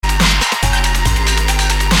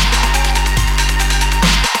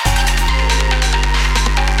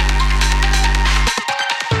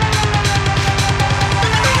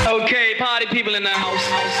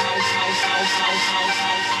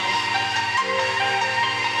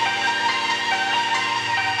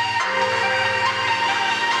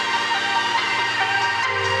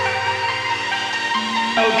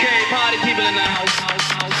party people in the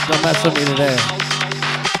house. Don't mess with me today.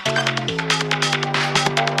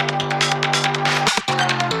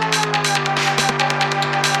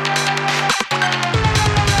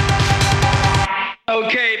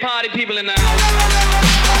 Okay, party people in the house.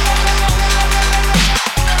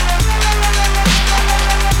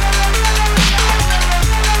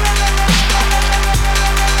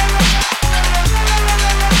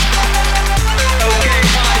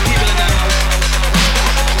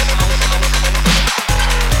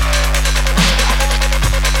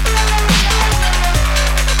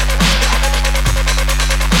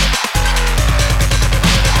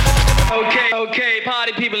 Okay,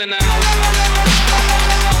 party people in the house.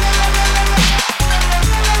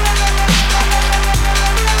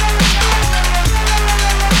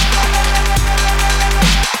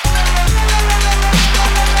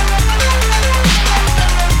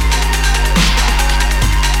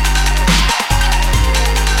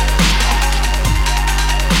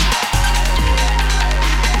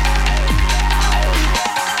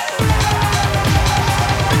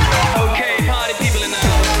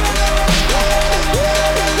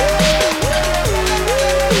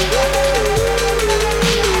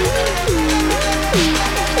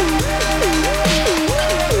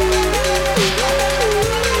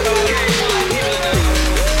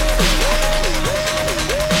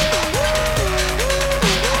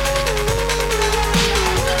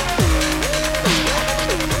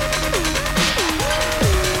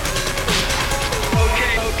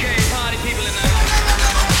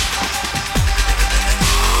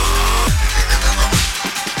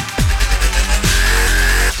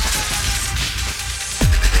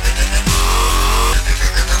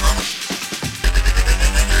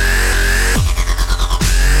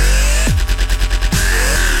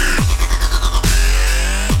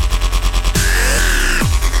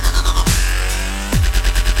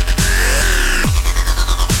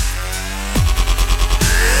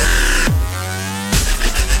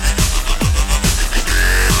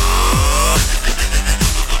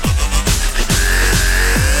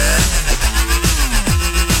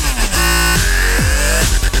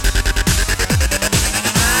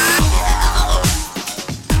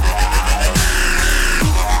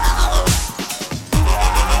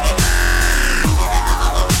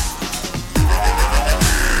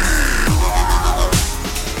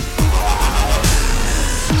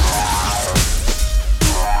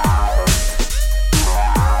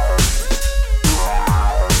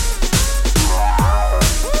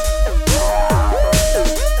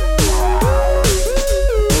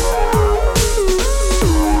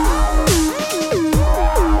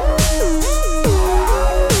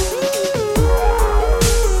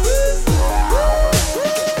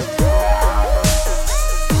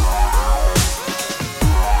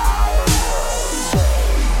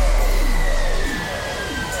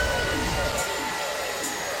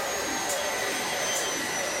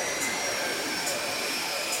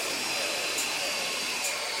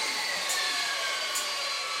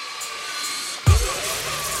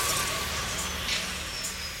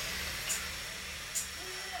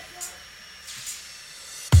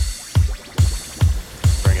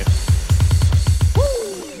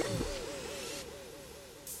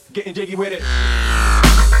 Getting jiggy with it.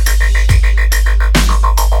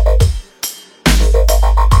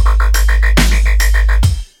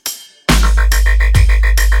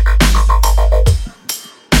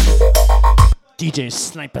 DJ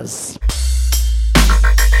Snipers.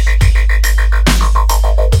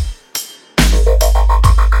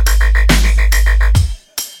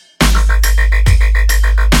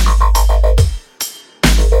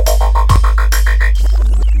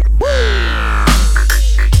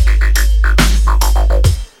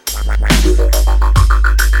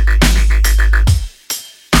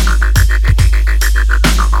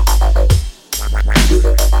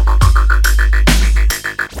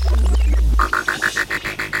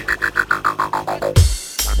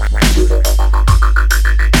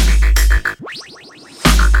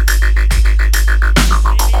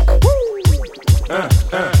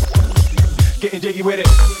 Getting jiggy with it.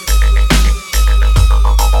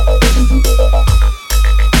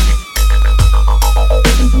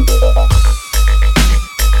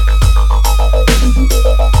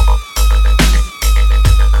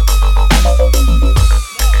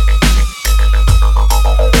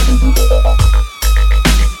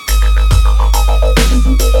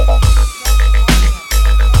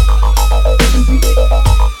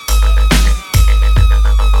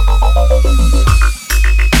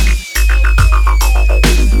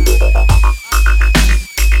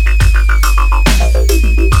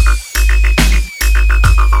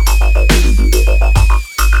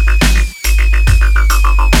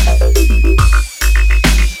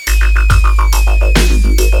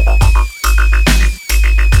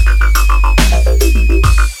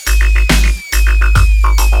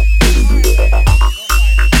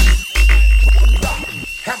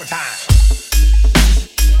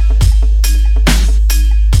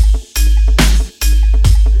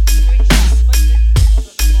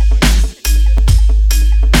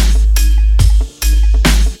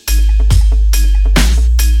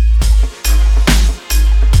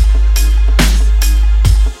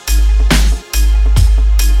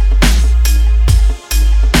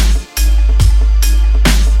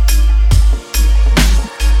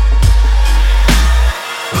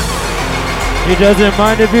 He doesn't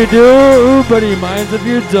mind if you do, but he minds if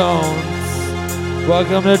you don't.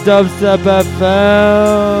 Welcome to Dubstep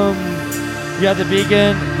FM. You got the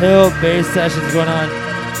Beacon Hill bass sessions going on.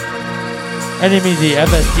 NMEZ,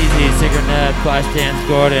 FSTZ, Secret Net, Flashdance,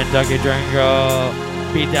 Gordon, Ducky Dragon Girl,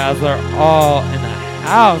 Pete Dazzler, all in the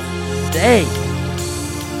house. Steak.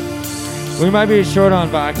 We might be short on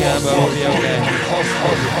vodka, but we'll be okay.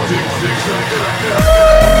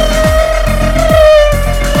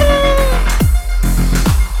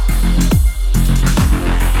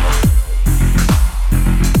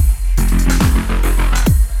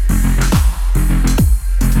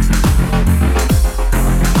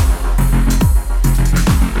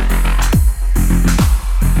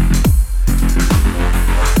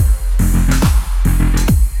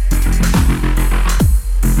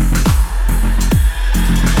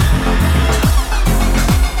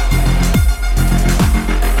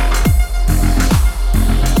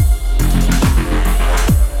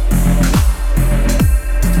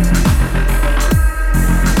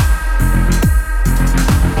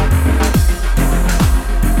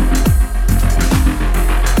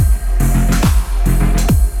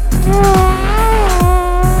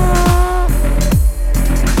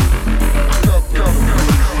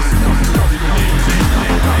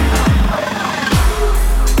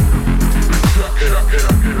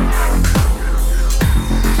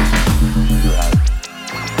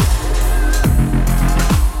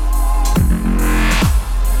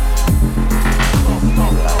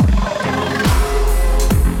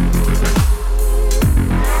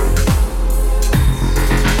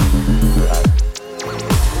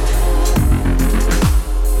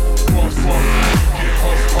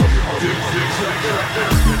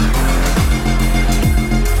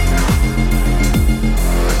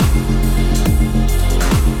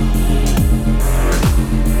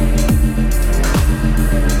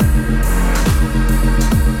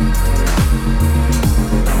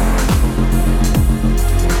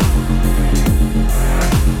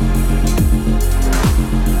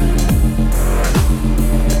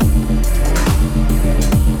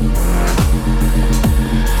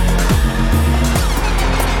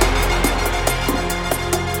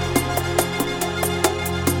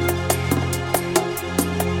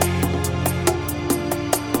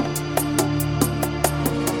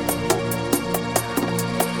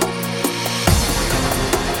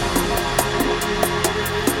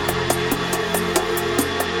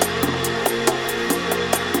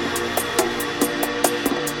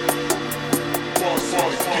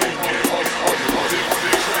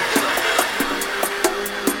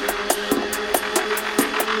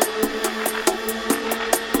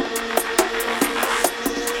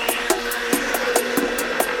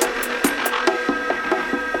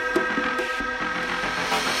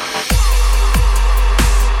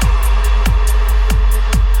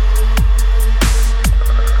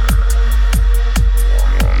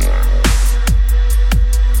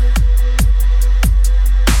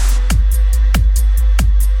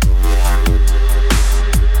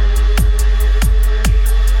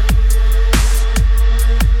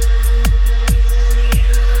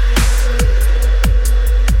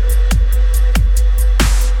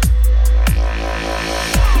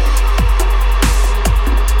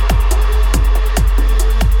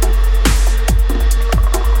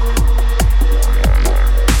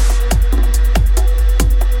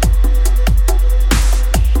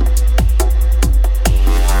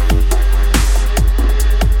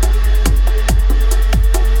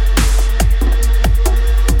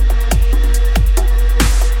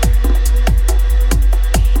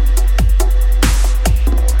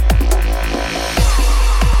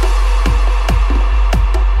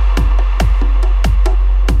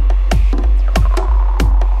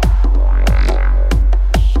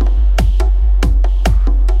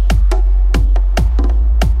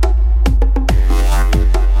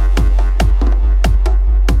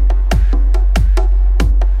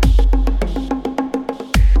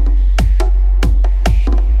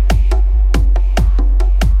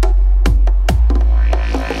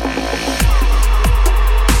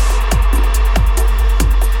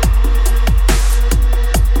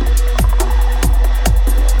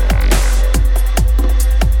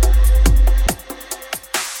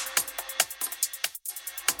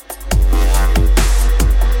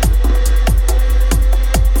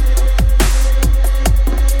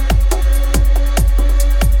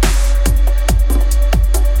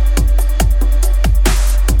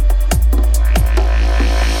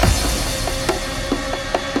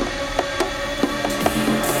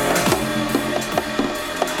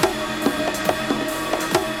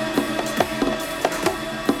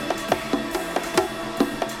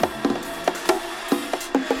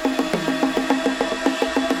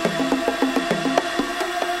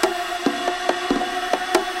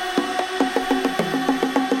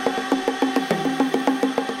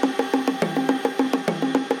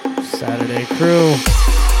 crew.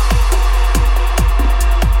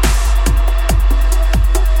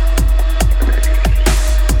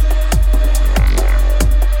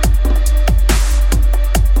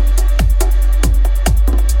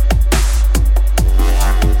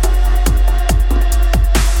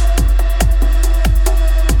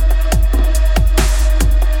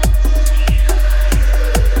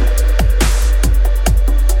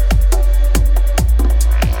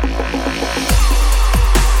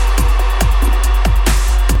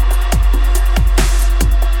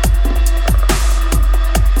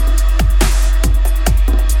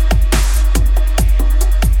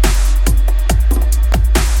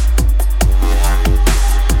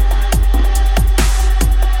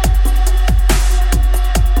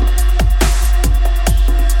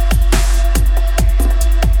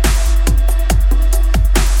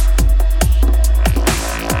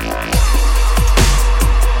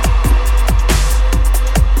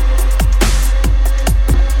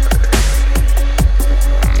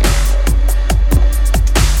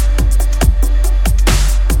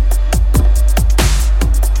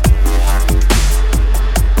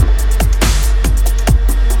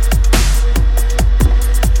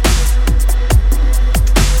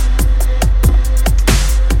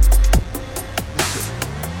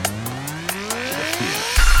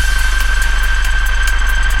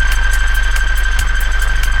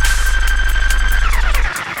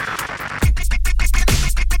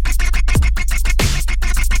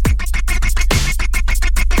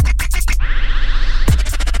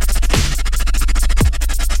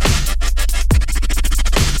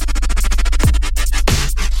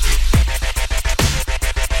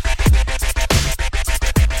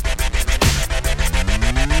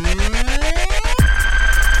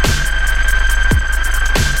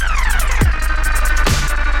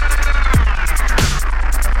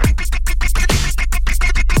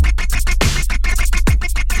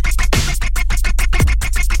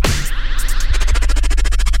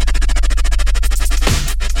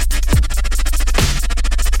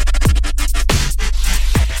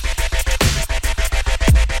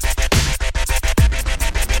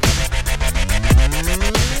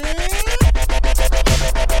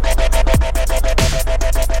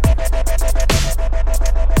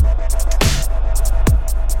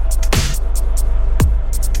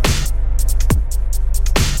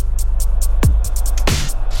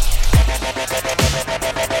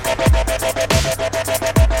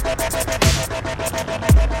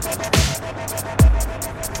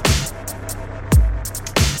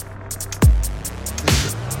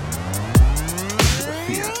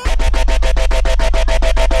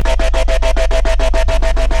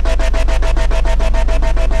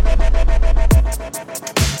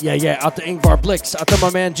 Yeah, out to Ingvar Blix, out to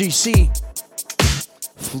my man GC.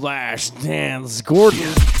 Flash Dance Gordon.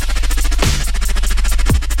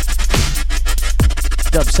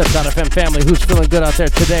 Dubstep.fm family, who's feeling good out there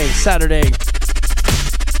today, Saturday?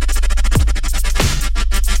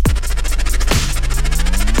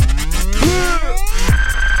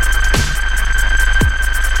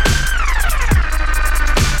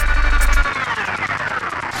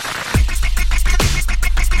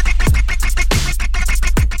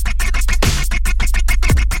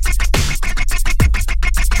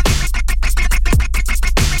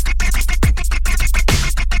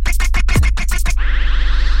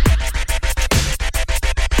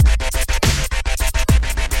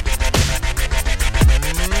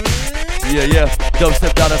 Yeah,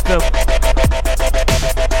 Dubstep.fm.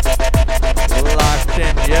 Locked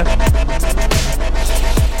in, yeah.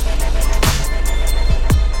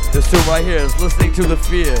 This tune right here is Listening to the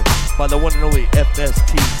Fear by the one and only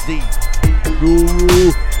FSTZ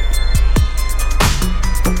Guru.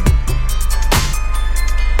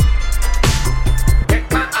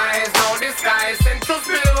 Get my eyes on the sky, central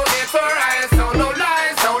spill, it's alright, so no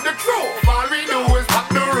lies, so the truth, all we do is pop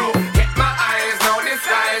the roof. Get my eyes on the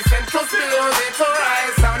sky, central spill, it's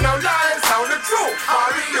alright, so no lies, so the truth,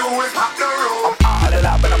 all we do is pop the roof. I'm out and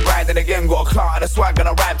up and I'm grinding again, got a clout and a swag and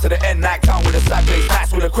a rhyme to the end, like town with a side place,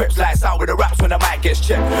 nice with the crips, lights out with the raps when the mic gets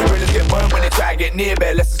checked. Readers get burned when they try to get near,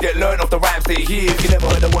 but let's just get learned off the rhymes they hear. If you never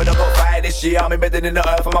heard the word I got fire this year, I'm embedded in the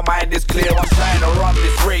earth and my mind is clear. I'm trying to run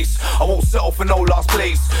this race, I won't settle for no last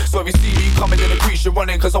place. So if you see me coming in the crease, you're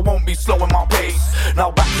running, cause I won't be slowing my pace.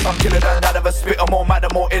 Now back, I'm killer than that of a spit, I'm more mad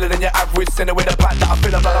and more iller than your average. Send it with the fact that I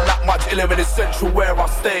feel I'm not that much iller in the central where I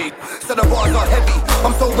stayed. So the bars are heavy,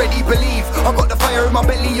 I'm so ready, believe. I got the fire in my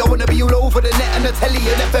belly, I wanna be all over the net and the telly.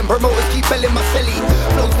 And FM promoters keep belling my celly.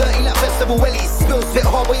 Flows dirty like festival wellies. Spills sit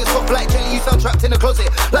hard while you're soft like jelly. You sound trapped in a closet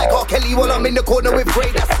like R. Kelly while I'm in the corner with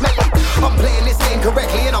Grey that's smelly. I'm playing this game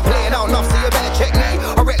correctly and I'm playing out enough, so you better check me.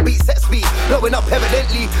 I wreck beat, set speed, low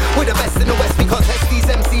We're the best in the West, we can't test these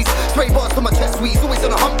MCs. Stray bars to my chest, we's always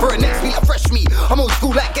on a hump for a next beat like fresh meat. I'm old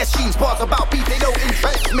school like guest jeans, bars about beat, they don't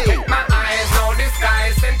interest me. My eyes, no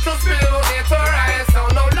disguise, central spill, it's rise, so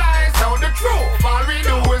no lies, so the truth. All we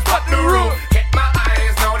do is pop the roof. Get my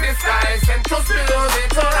eyes, no disguise, central spill,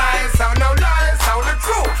 it's rise, so no lies, so the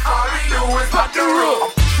truth. All we do is pop the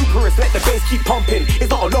roof. Superist, let the bass keep pumping. It's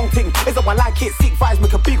not a long thing, it's not one like it. Sick vibes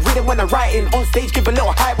make a big rhythm when I'm writing. On stage, give a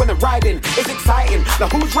little hype when I'm riding. It's exciting. Now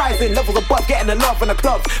who's rising? Levels above, getting the love in the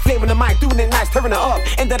club. Flavor the mic, doing it nice, turning it up.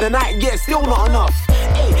 End of the night, yeah, still not enough.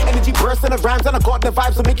 Hey, energy bursts in the rhymes, and I got the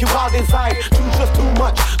vibes to make you wild inside. Too just too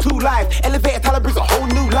much, too live. Elevated talent brings a whole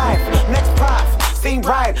new life. Next path, same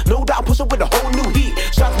ride. No doubt, push up with a whole new heat.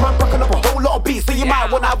 Shots man, broken up a whole lot of beats, so you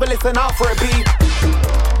might wanna have a listen out for a beat.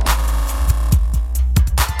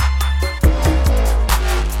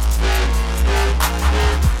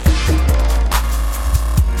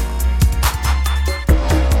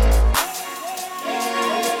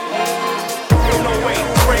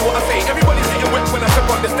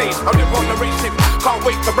 I'm just on the race ship, can't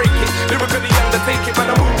wait to break it. Lyrically undertake it,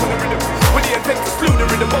 man, I move on the rhythm. With the intent to slew the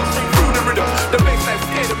rhythm, go straight through the rhythm. The bassline's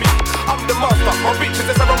scared of me, I'm the master. My bitches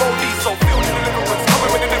is ceremony, so feel the deliverance.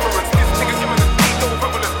 Coming with the difference, this nigga's imminent, ain't no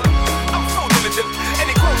equivalent. I'm so diligent,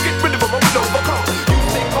 any quote, get rid of them, I will overcome. You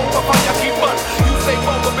say cold, but I keep fun. You say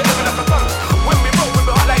cold, but better than a gun. When we roll, we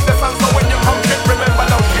hot like the sun, so when you come, just remember,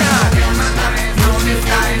 no shine. No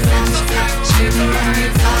disguise,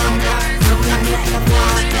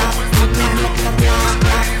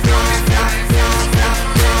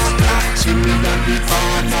 See me on the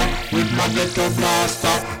corner with my ghetto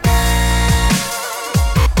blaster.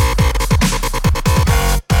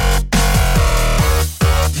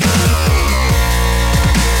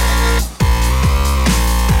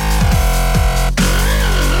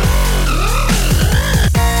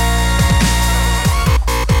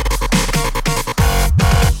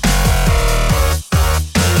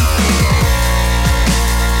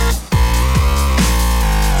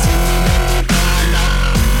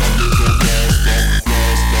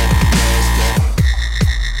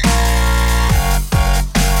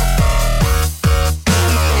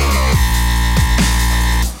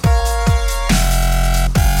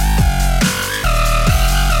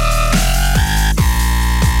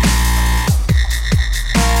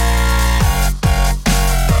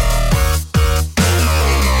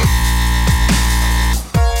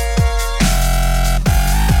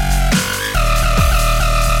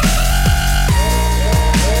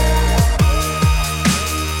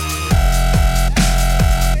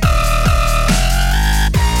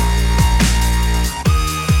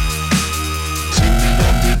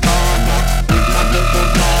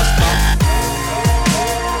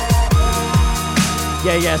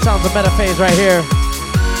 Yeah, sounds of Metaphase right here.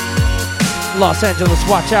 Los Angeles,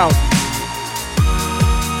 watch out.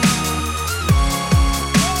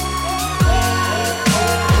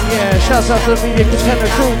 Yeah, shouts out to the Media Contender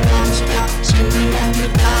crew.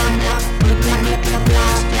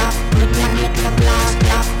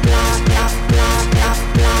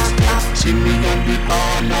 See me on the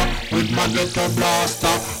corner with my ghetto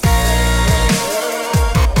blaster.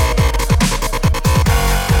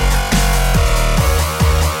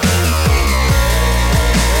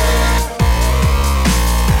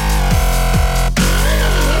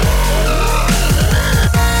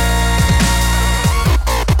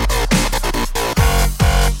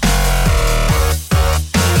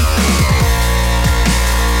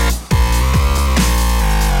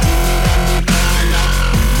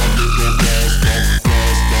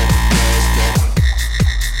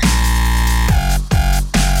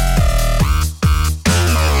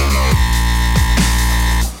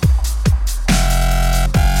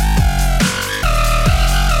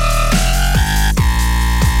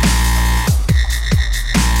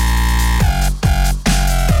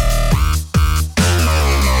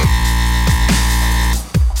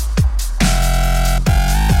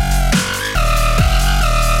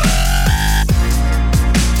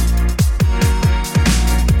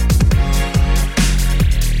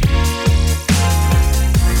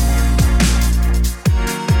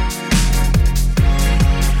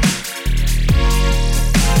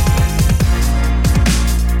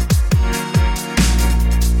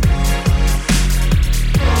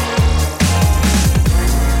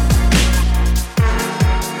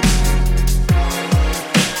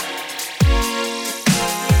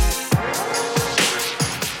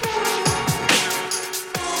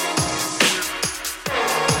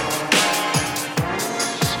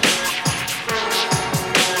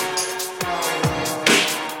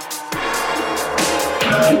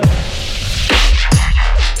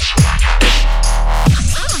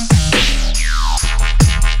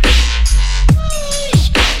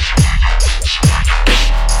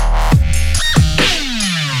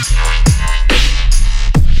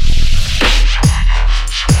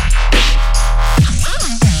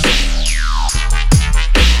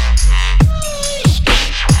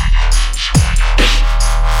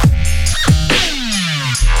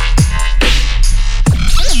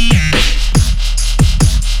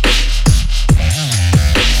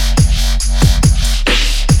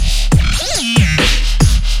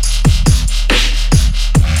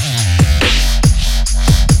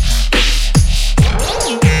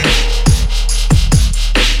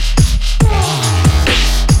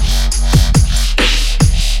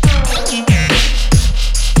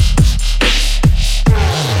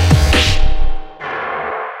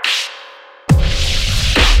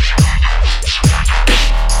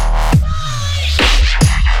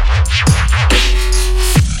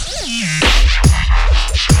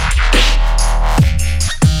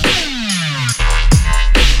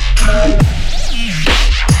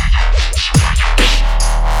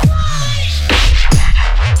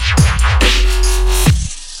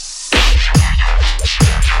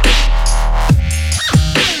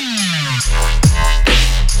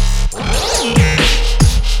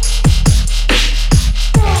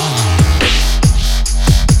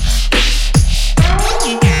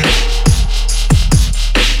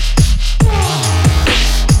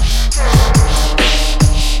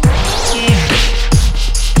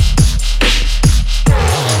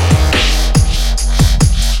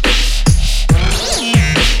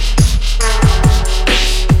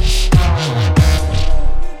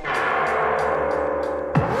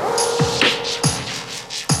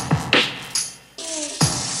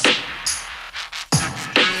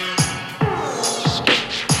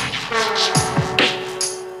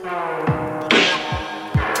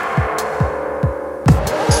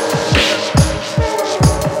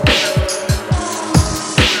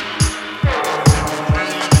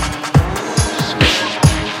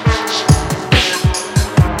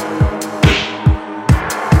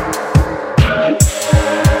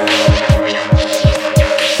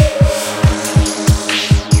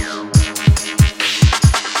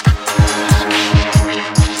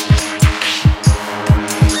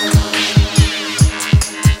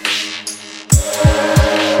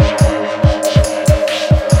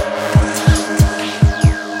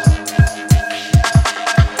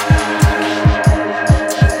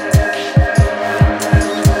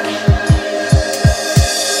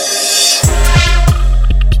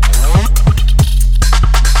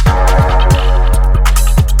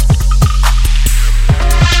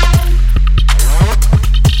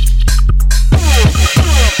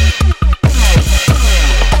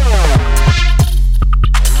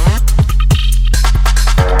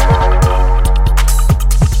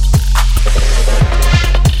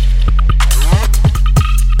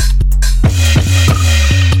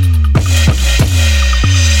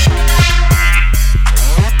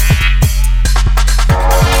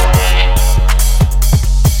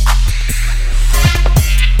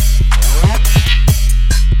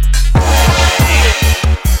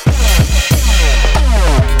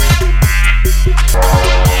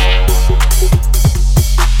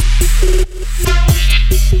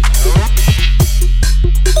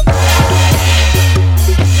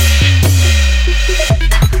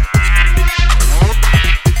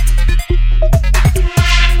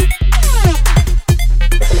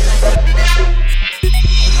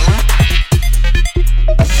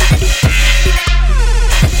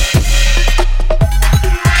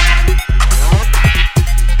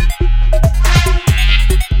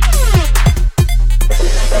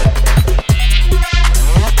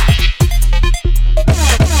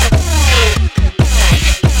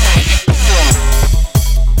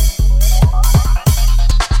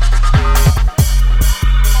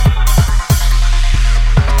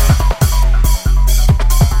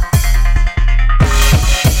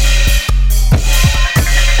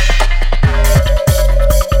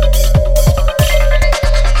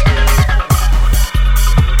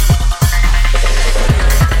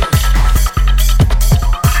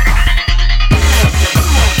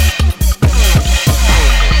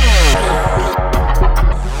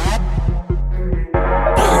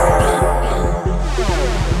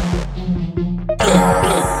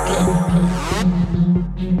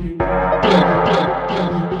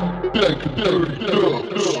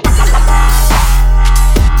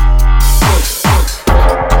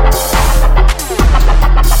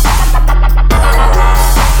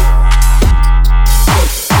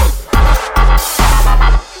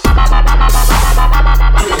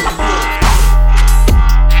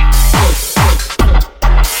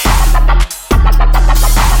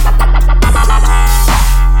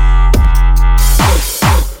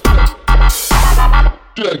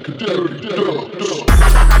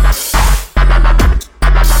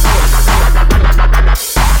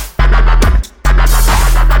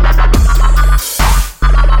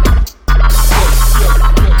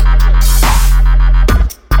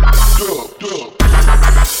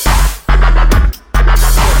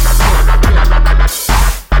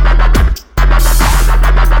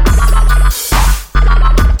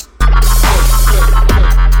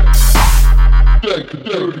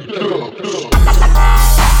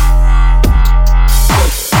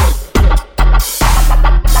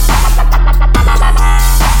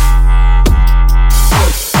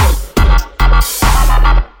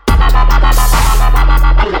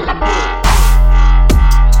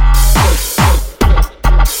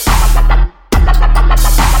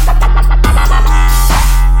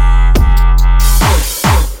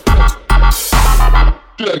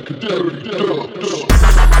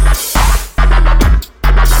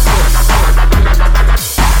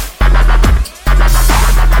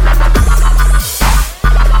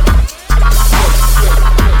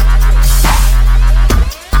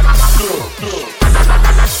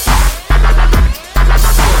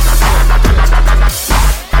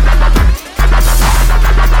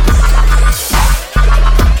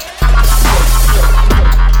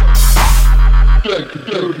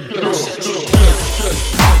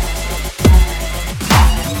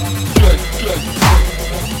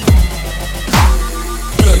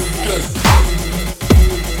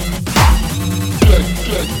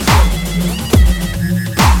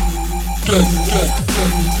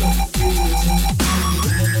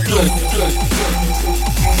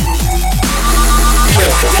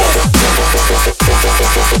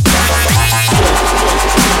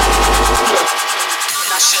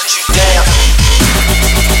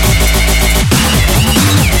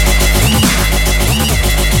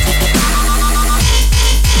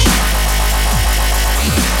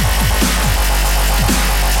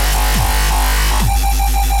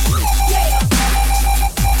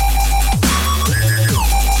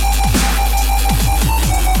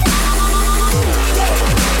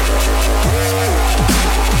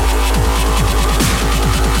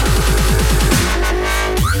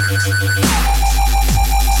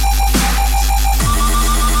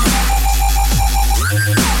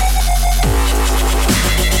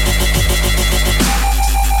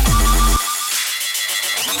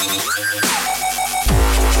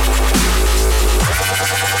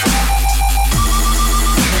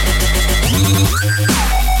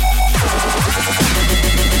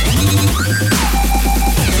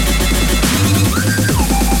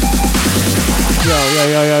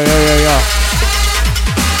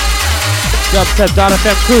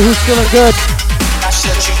 Dubstep.fm crew, who's feeling good? I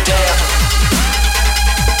shut you down.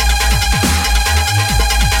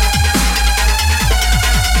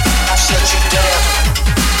 I shut you down.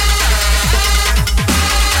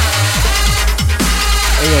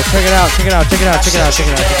 Hey yo, check it out, check it out, check it out, check it out, check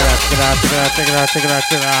it out, check it out, check it out, check it out, check it out, check it out,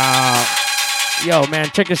 check it out. Yo,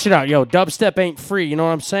 man, check this shit out. Yo, dubstep ain't free, you know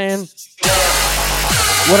what I'm saying?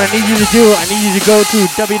 What I need you to do, I need you to go to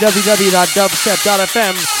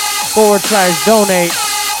www.dubstep.fm/donate.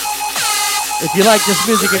 If you like this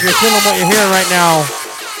music, if you're feeling what you're hearing right now,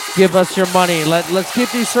 give us your money. Let's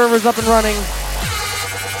keep these servers up and running.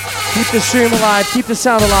 Keep the stream alive, keep the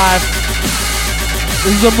sound alive.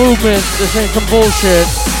 This is a movement, this ain't some bullshit.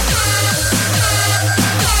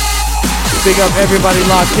 Big up everybody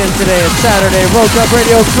locked in today. It's Saturday, Road Up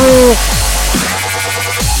Radio crew.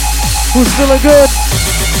 Who's feeling good?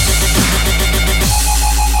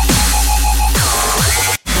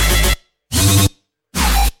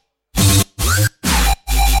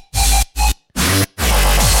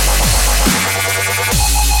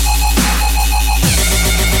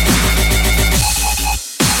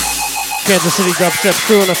 Kansas City Dubstep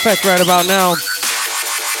crew in effect right about now.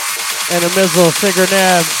 And a Mizzle, Singer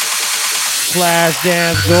Nev, Flash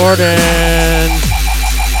Dance Gordon.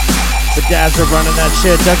 The dads are running that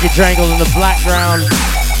shit. Ducky Drangle in the background.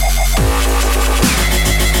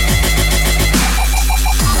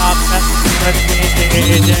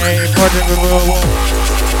 Portrait removal.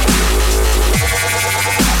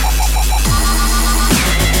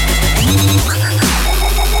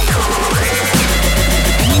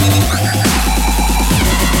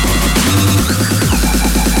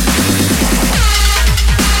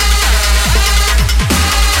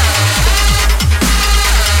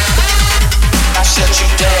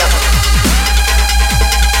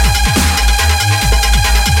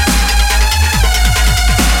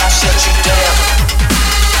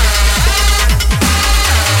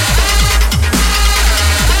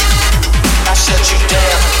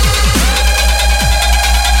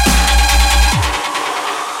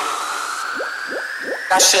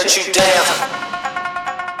 I shut you down.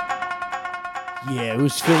 Yeah,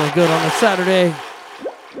 who's feeling good on a Saturday?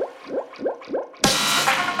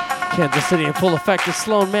 Kansas City in full effect of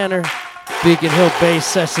Sloan Manor. Beacon Hill Bass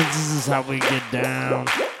Sessions, this is how we get down.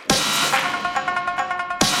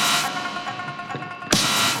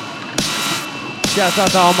 Shouts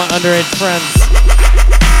out to all my underage friends.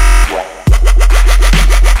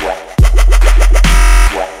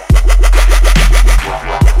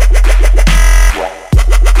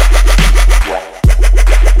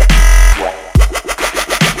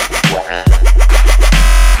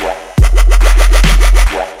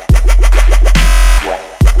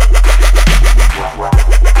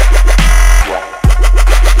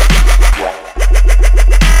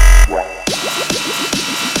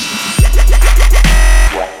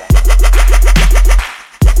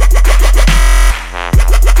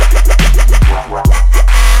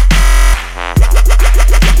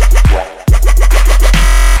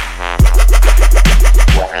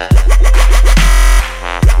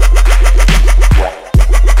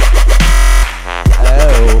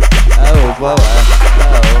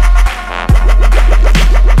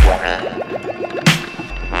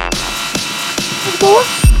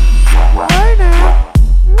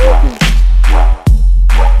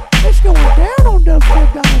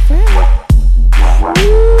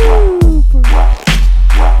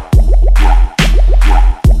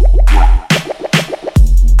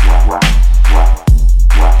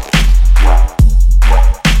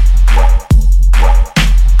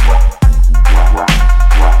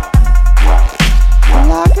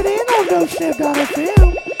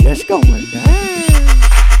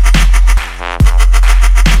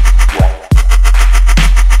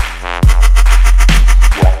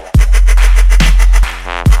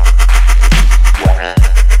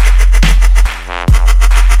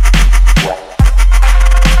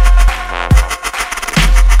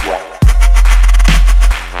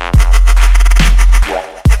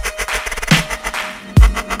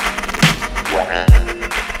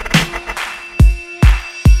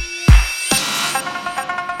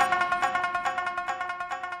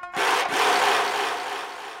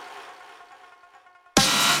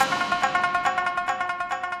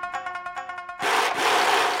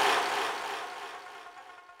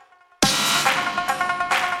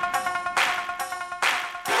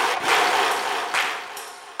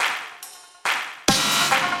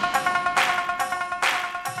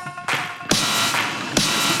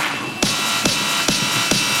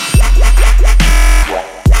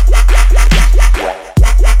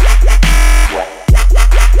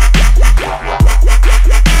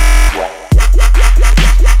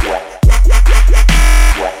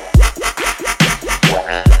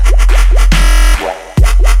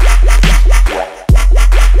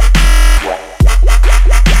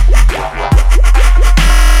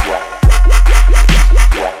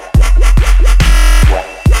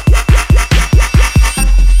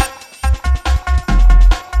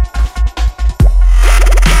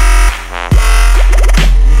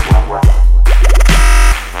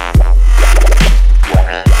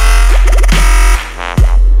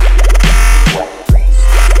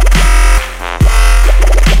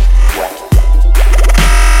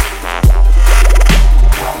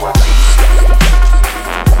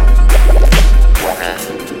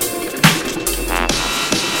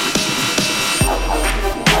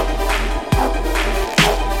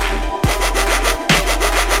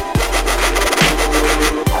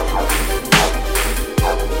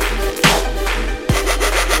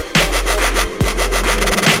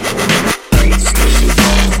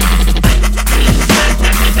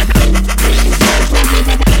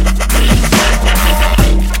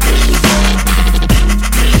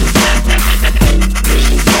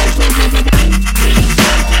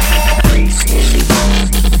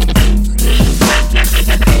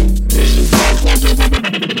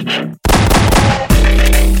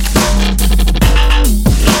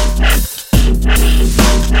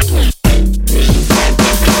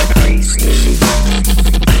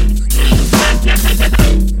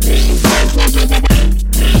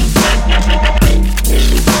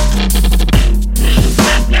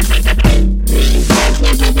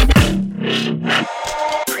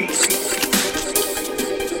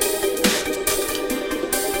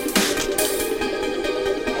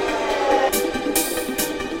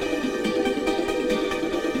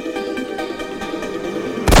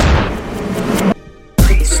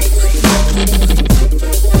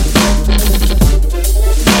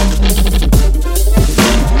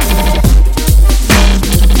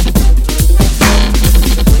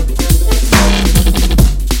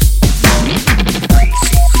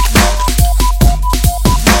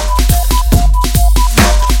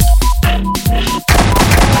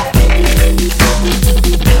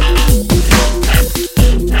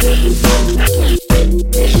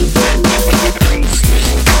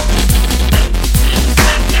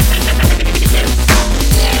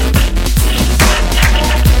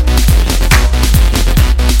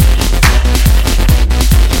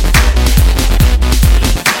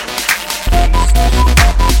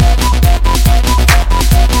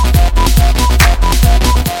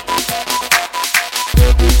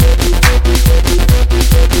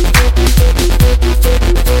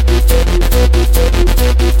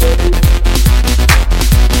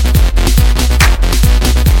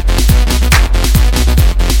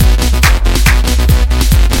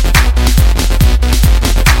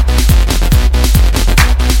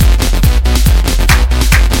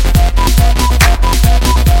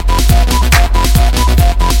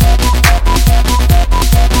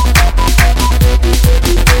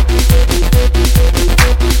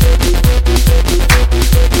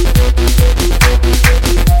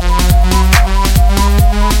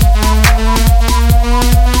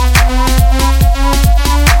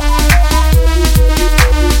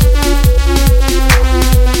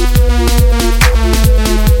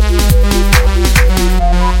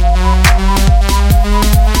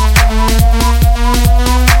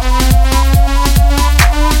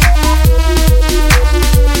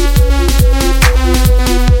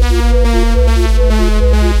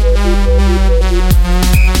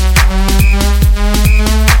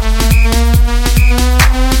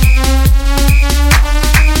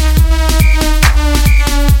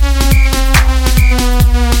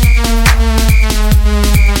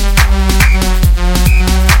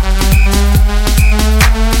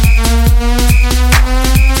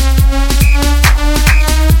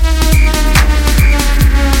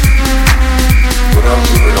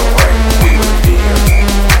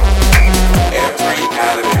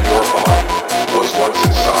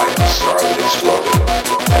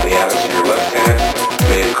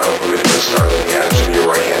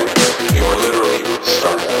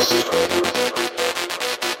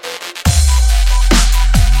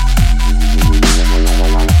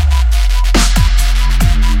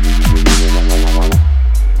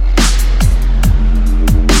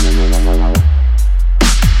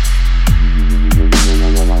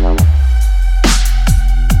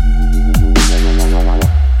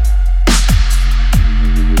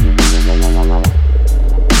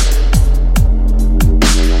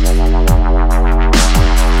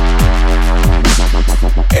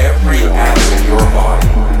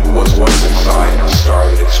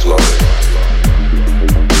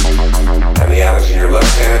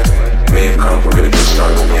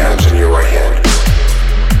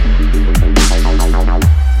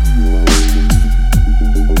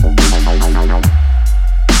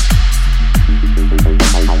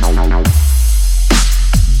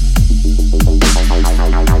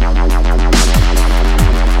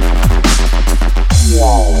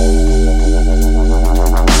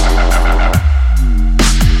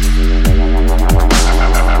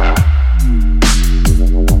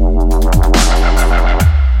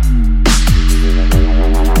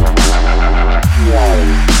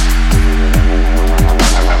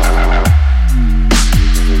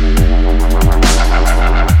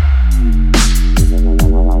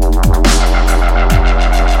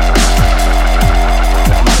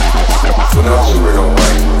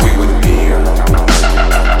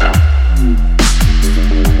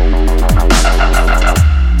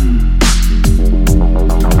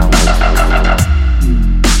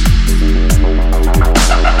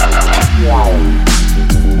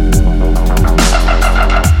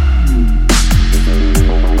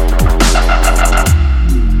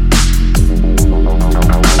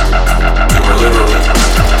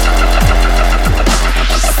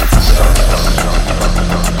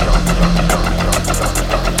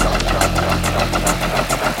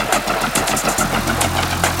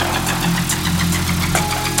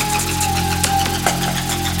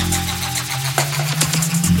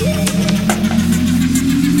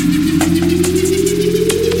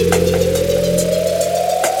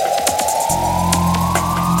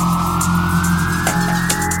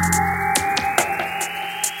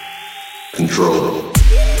 Control.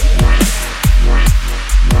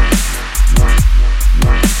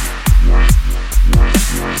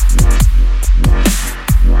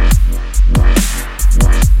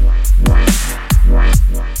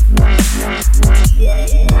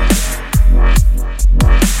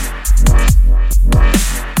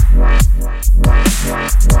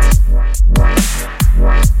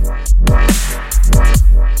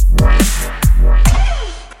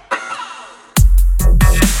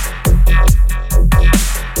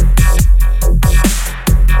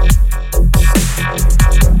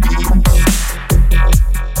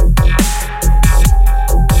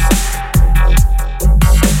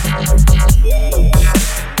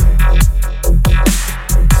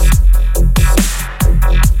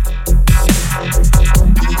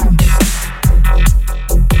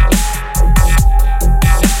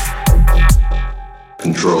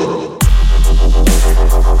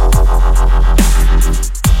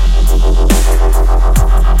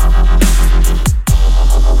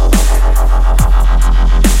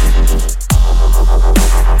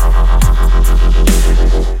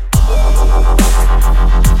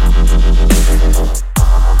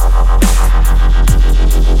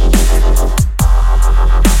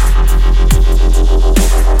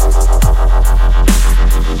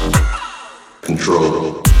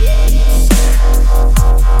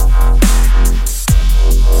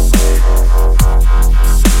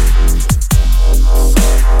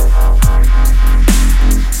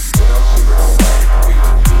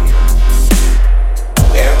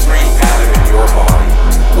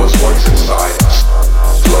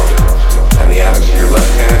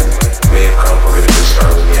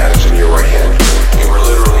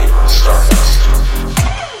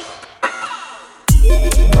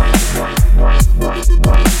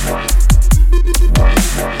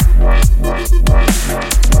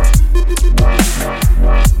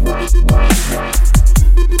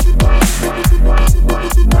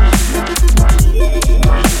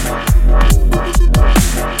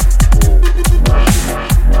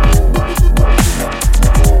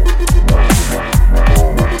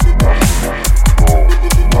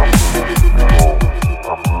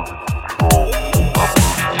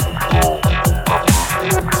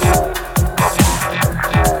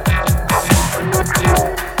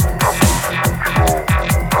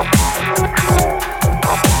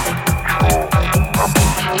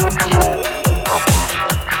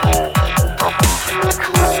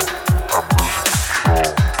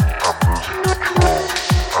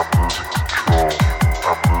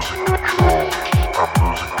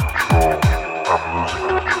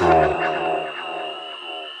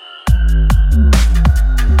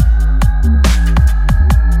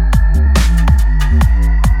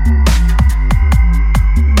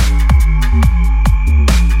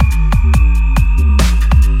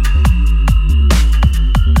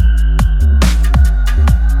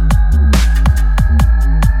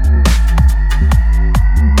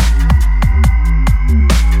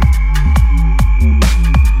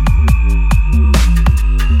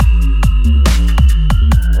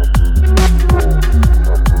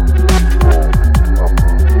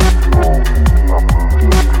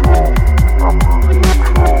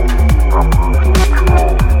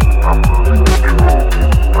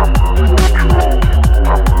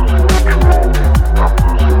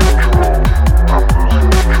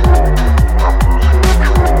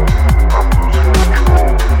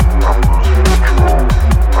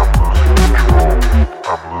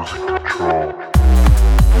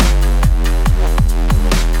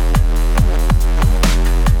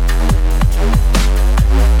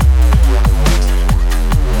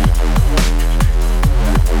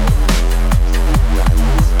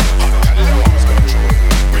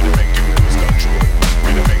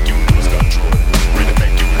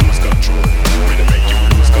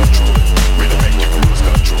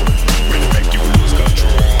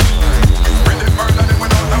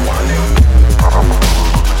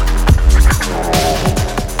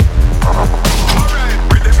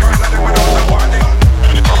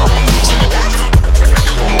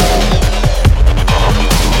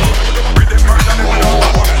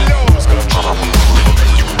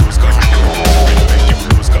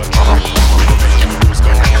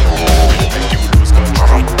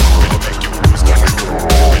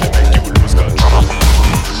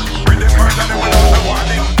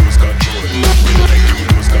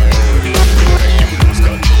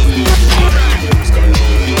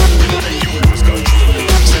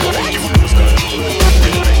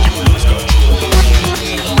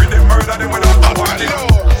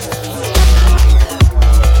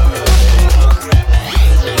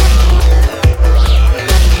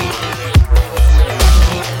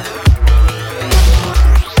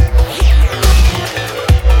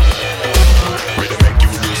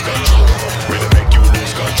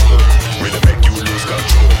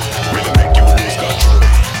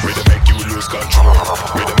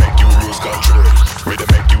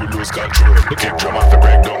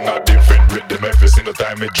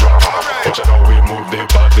 me drop. But you know we move the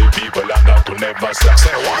body people and that will never stop.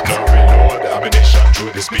 No reload, ammunition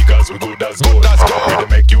through the speakers, we good as gold. We dey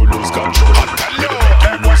make you lose control. We dey make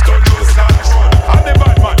you lose control. I'm the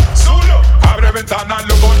bad man, Zulu. I'm the Benton and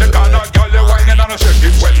look on the corner. Girl, you whining and I shake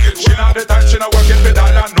it well. She not the time, she not working pedal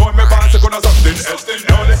and know me boss, gonna something else.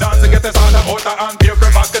 Now the dance get us out and pay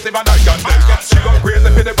for basket even I can tell. She go crazy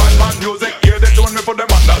for the bad man music. Hear the tune me for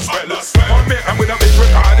them under spell. For me, I'm with a big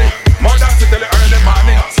recording. More dance till the early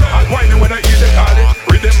morning. And whining when I eat the calling.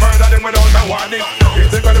 Read the murder them without no warning.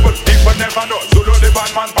 It's incredible, people never know. Zulu the bad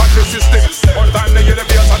man, pack the system. All time they hear the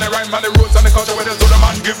bass and the rhyme and the roots and the culture where the Zulu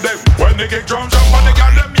man give them. When they get drum jump and they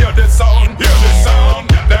got them hear the sound. Hear the sound.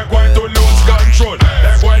 They're going to lose control.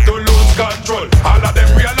 They're going to lose control. All of them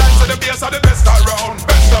realize that the bass are the best around.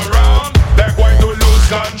 Best around. They're going to lose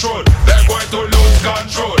control. They're going to lose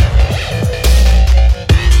control.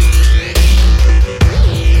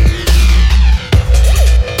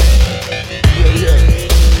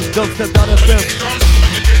 Dubstep.fm.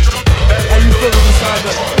 How you feeling inside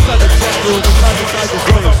the chat room, inside the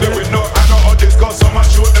space? I know how this goes, so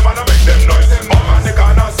much shoot them and I make them noise. On the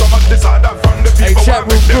corner, so much disorder from the people. Hey, chat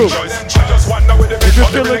room crew. If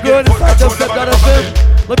you're feeling good inside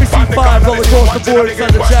Dubstep.fm, let me see fives all across the board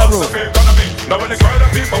inside the chat room.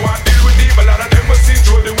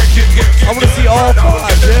 I want to see all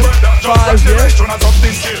fives, yeah? Fives, yeah?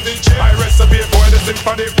 I recipe for the sing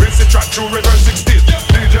for the Prince track through reverse 16.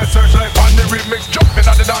 DJ search like on the remix, jumping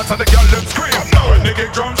at the dance and the girl them scream. When they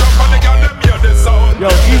get drum jump and the girl them hear the sound. Yo,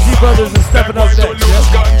 Easy Brothers is stepping up next, yeah?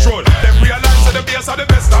 Control. They realize that the bass are the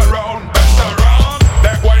best around. Best around.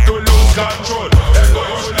 They're going to lose control. They're going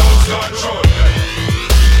to lose control.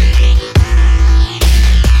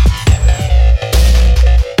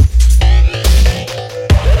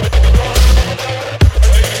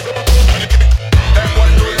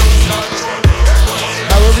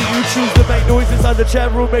 Choose to make noise inside the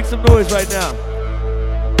chat room, make some noise right now.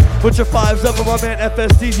 Put your fives up for my man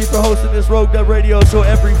FSDZ for hosting this Rogue Dub Radio show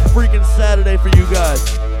every freaking Saturday for you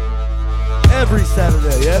guys. Every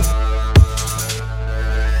Saturday, yeah?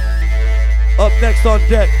 Up next on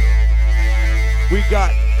deck, we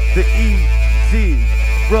got the Easy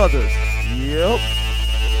Brothers. Yep.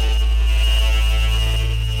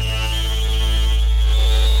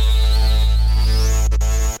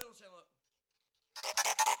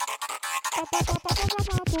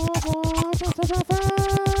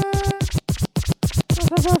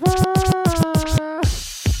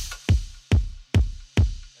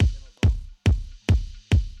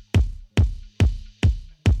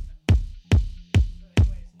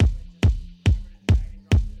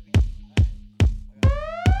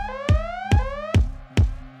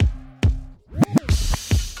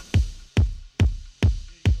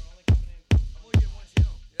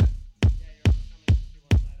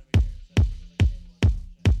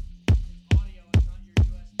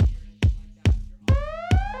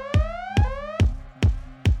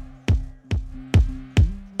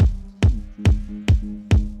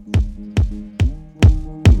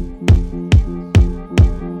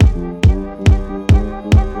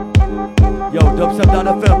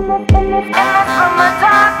 Dubstep.fm. From a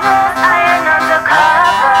darkness, I am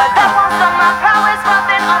undercover. That won't stop my prowess,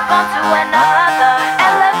 popping up onto another.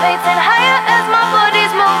 Elevating higher as my body's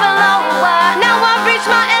moving lower. Now I've reached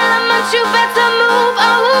my element, you better move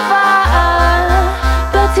over.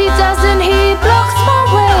 But he doesn't, he blocks my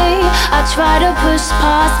way. I try to push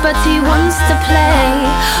past, but he wants to play.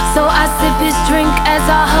 So I sip his drink as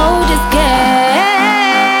I hold his gaze.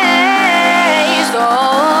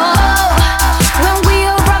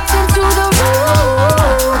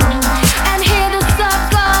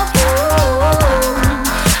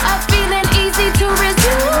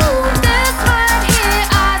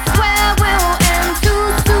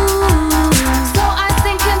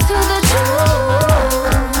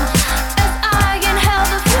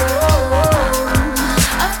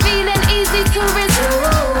 Easy to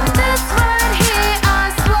resume. This right here,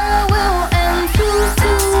 I swear will end too soon.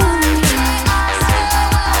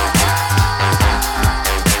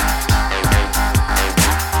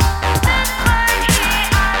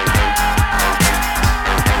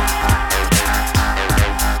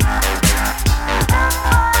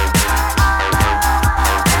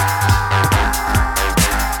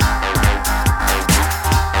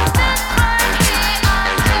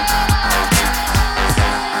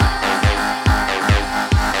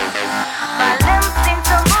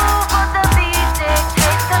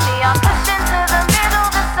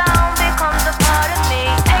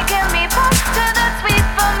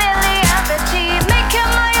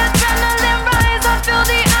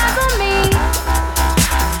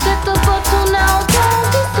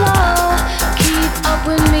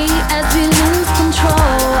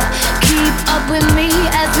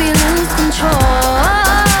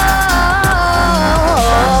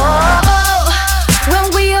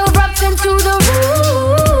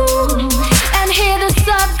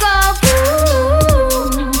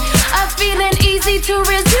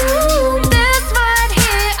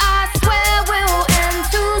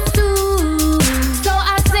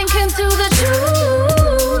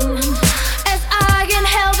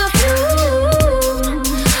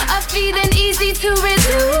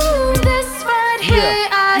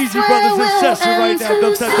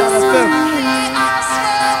 dubstep.fm.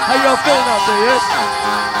 How y'all feeling out there, yeah?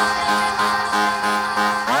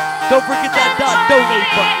 Don't forget that .donate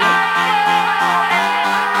button, yeah?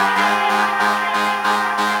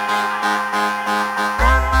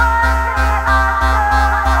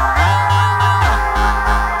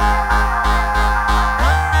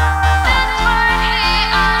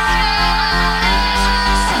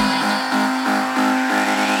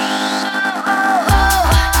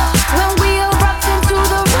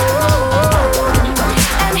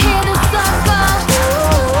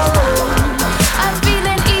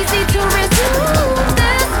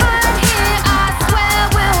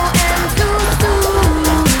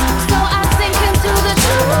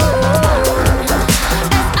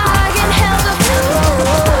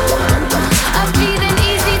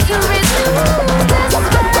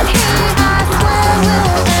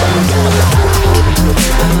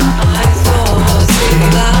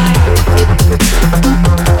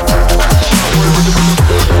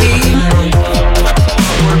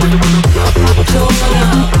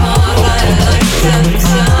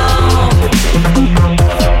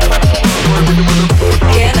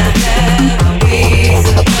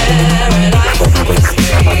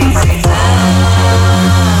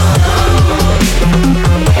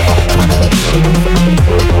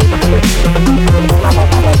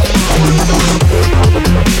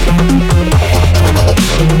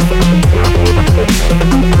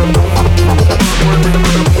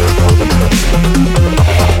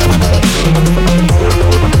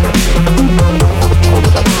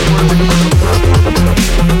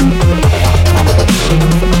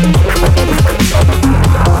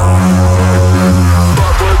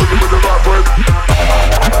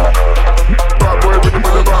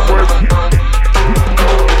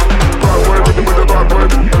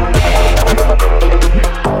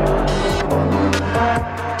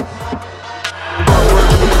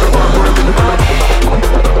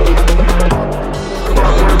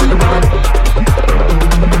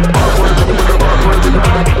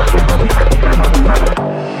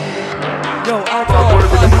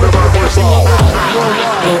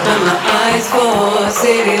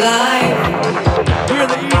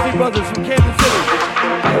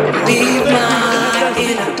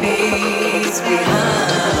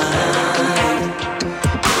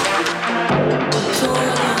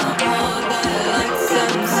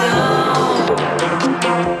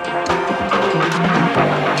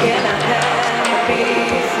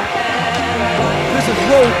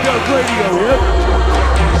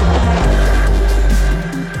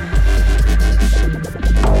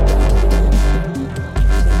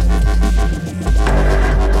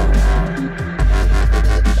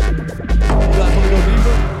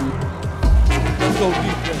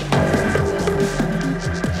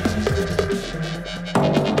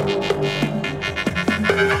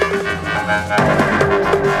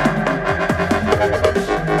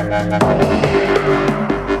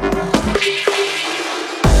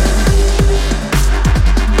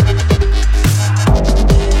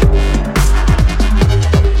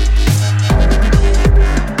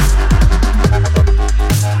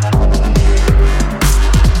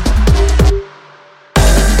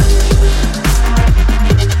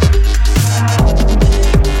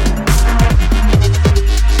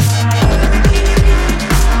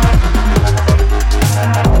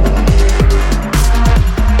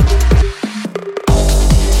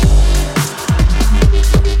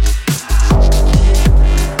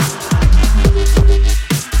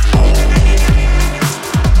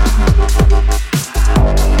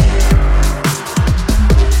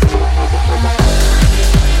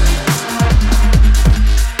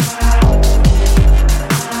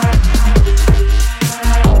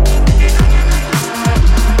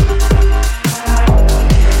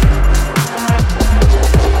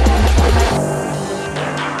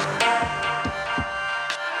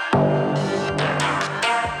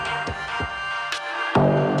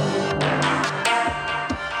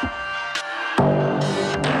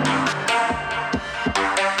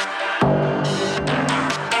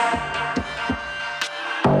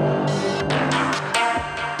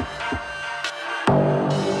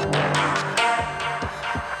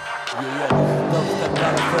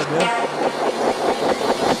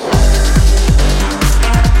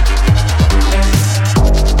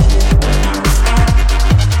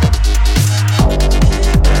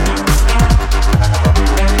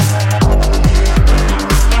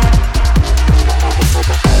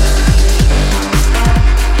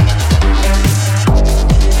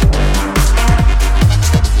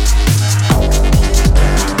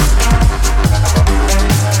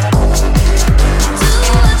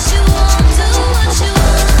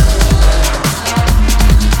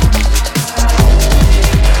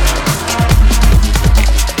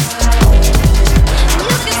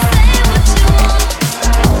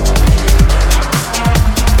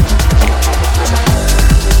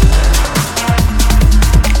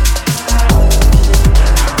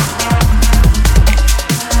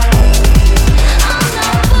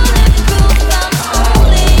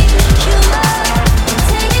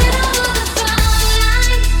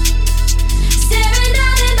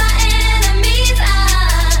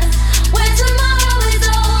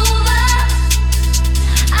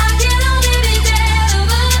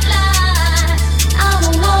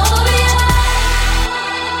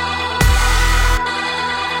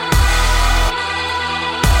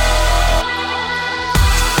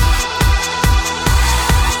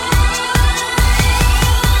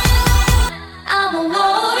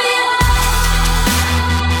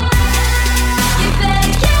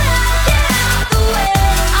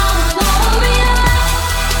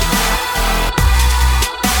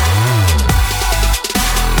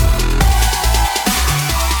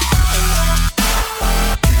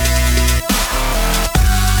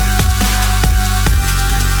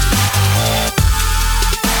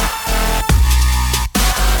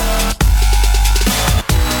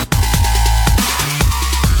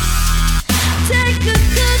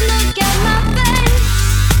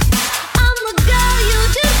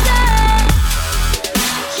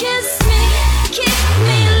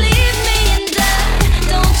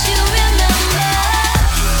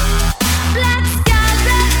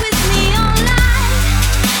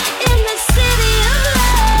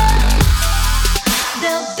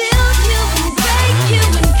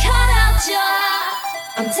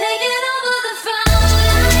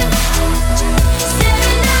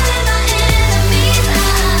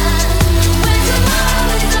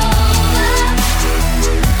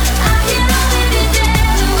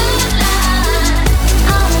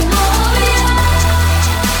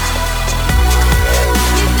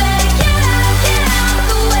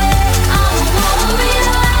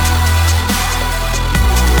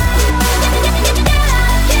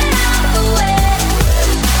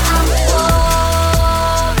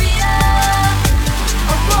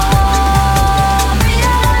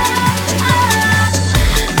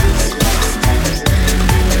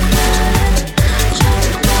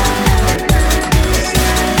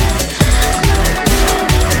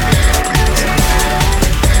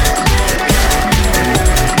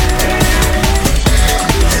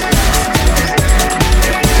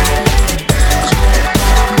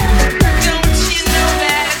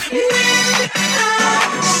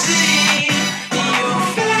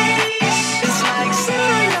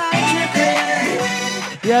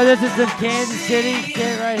 Yeah, this is some Kansas City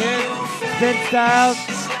shit right here. Spin Styles,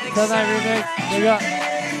 Sunlight remix. There you go.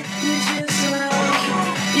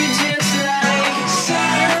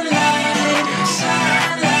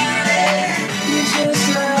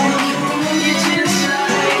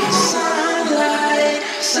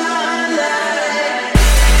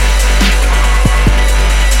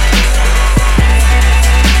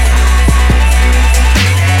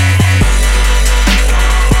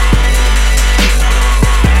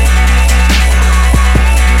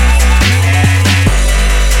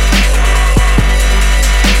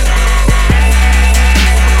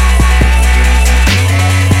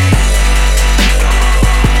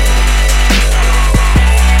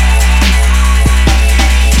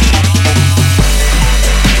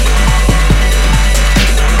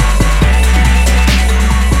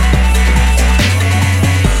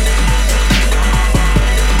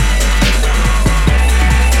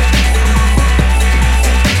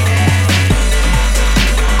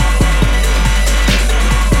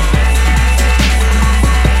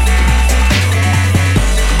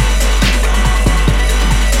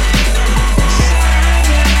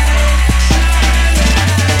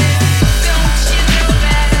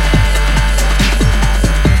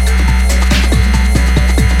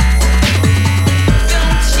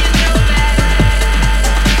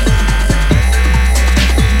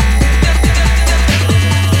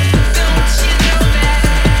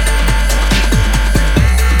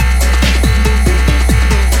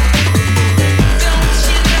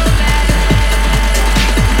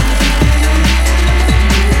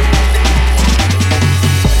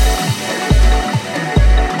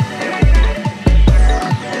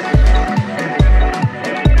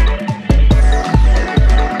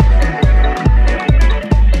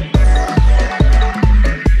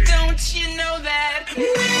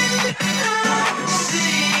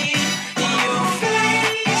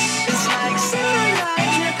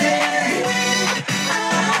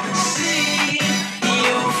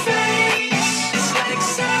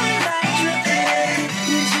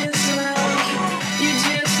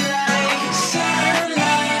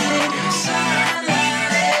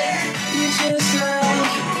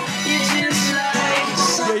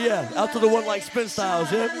 Out to the one like Spin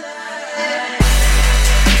Styles, yeah?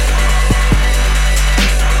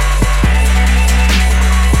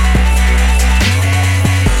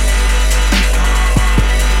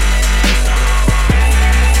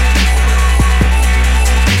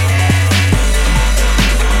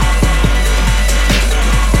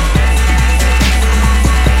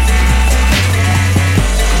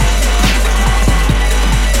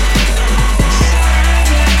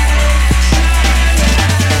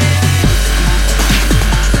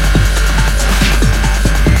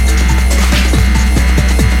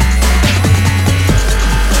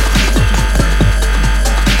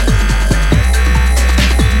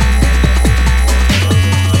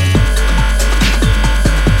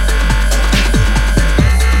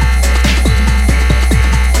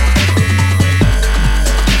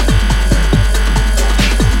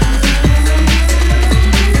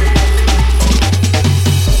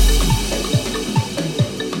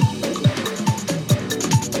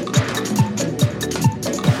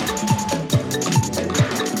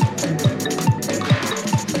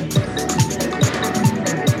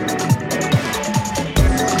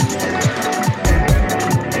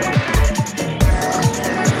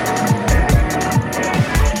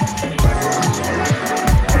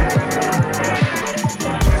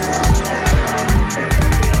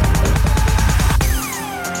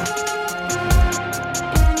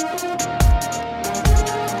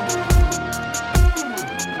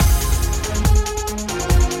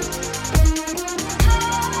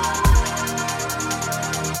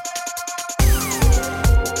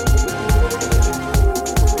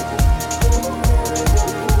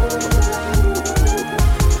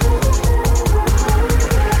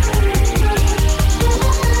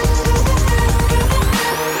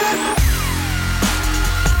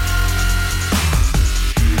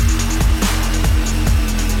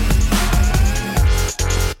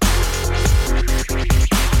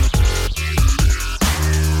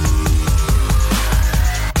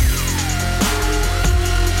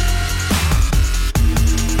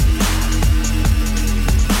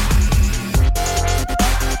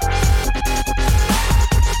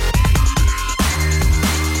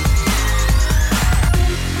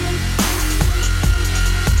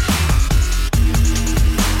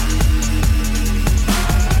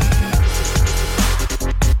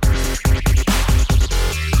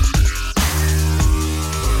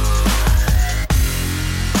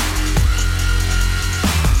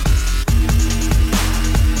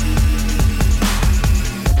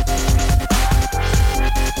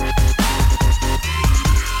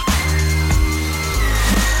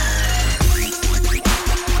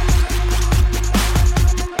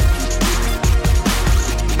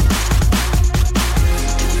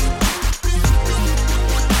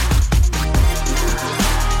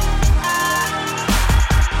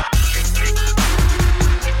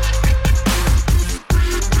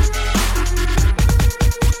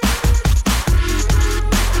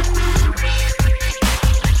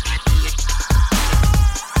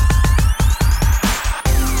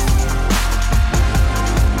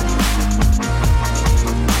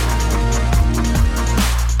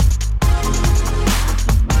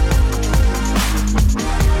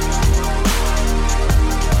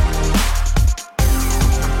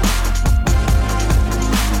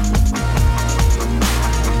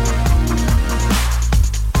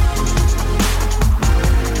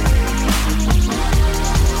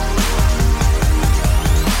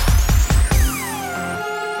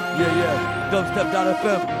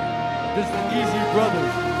 Dubstep.fm. This is the Easy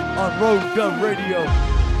Brothers on Road Dub Radio.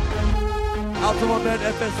 Out to my man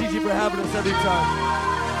FSCG for having us every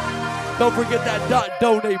time. Don't forget that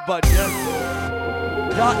 .donate button, yes?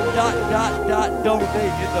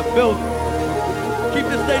 .donate in the building. Keep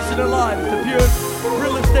the station alive. It's the purest,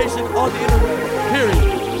 realest station on the internet.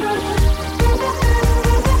 Period.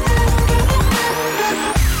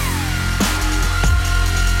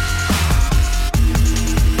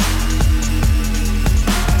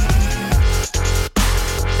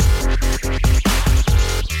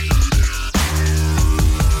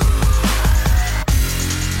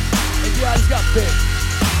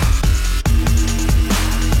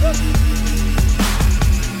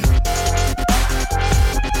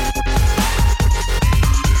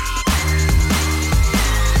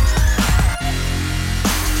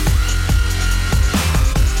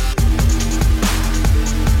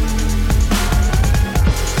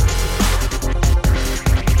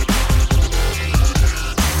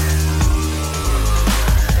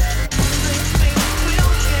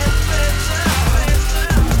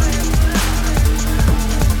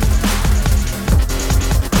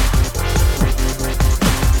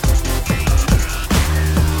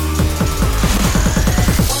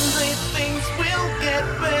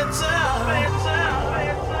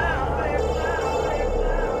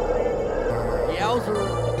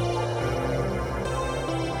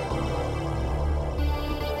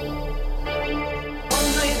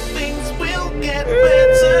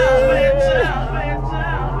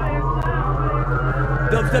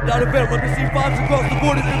 Dubstep.fm, let me see vibes across the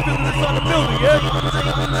board and just feeling this on the building, yeah?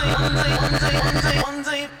 One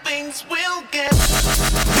day things will get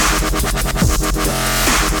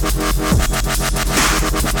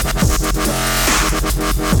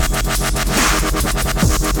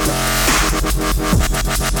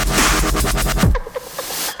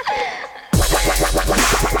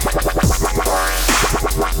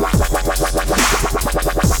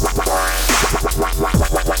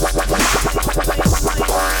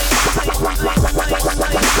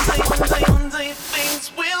One day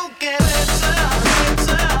things will get better.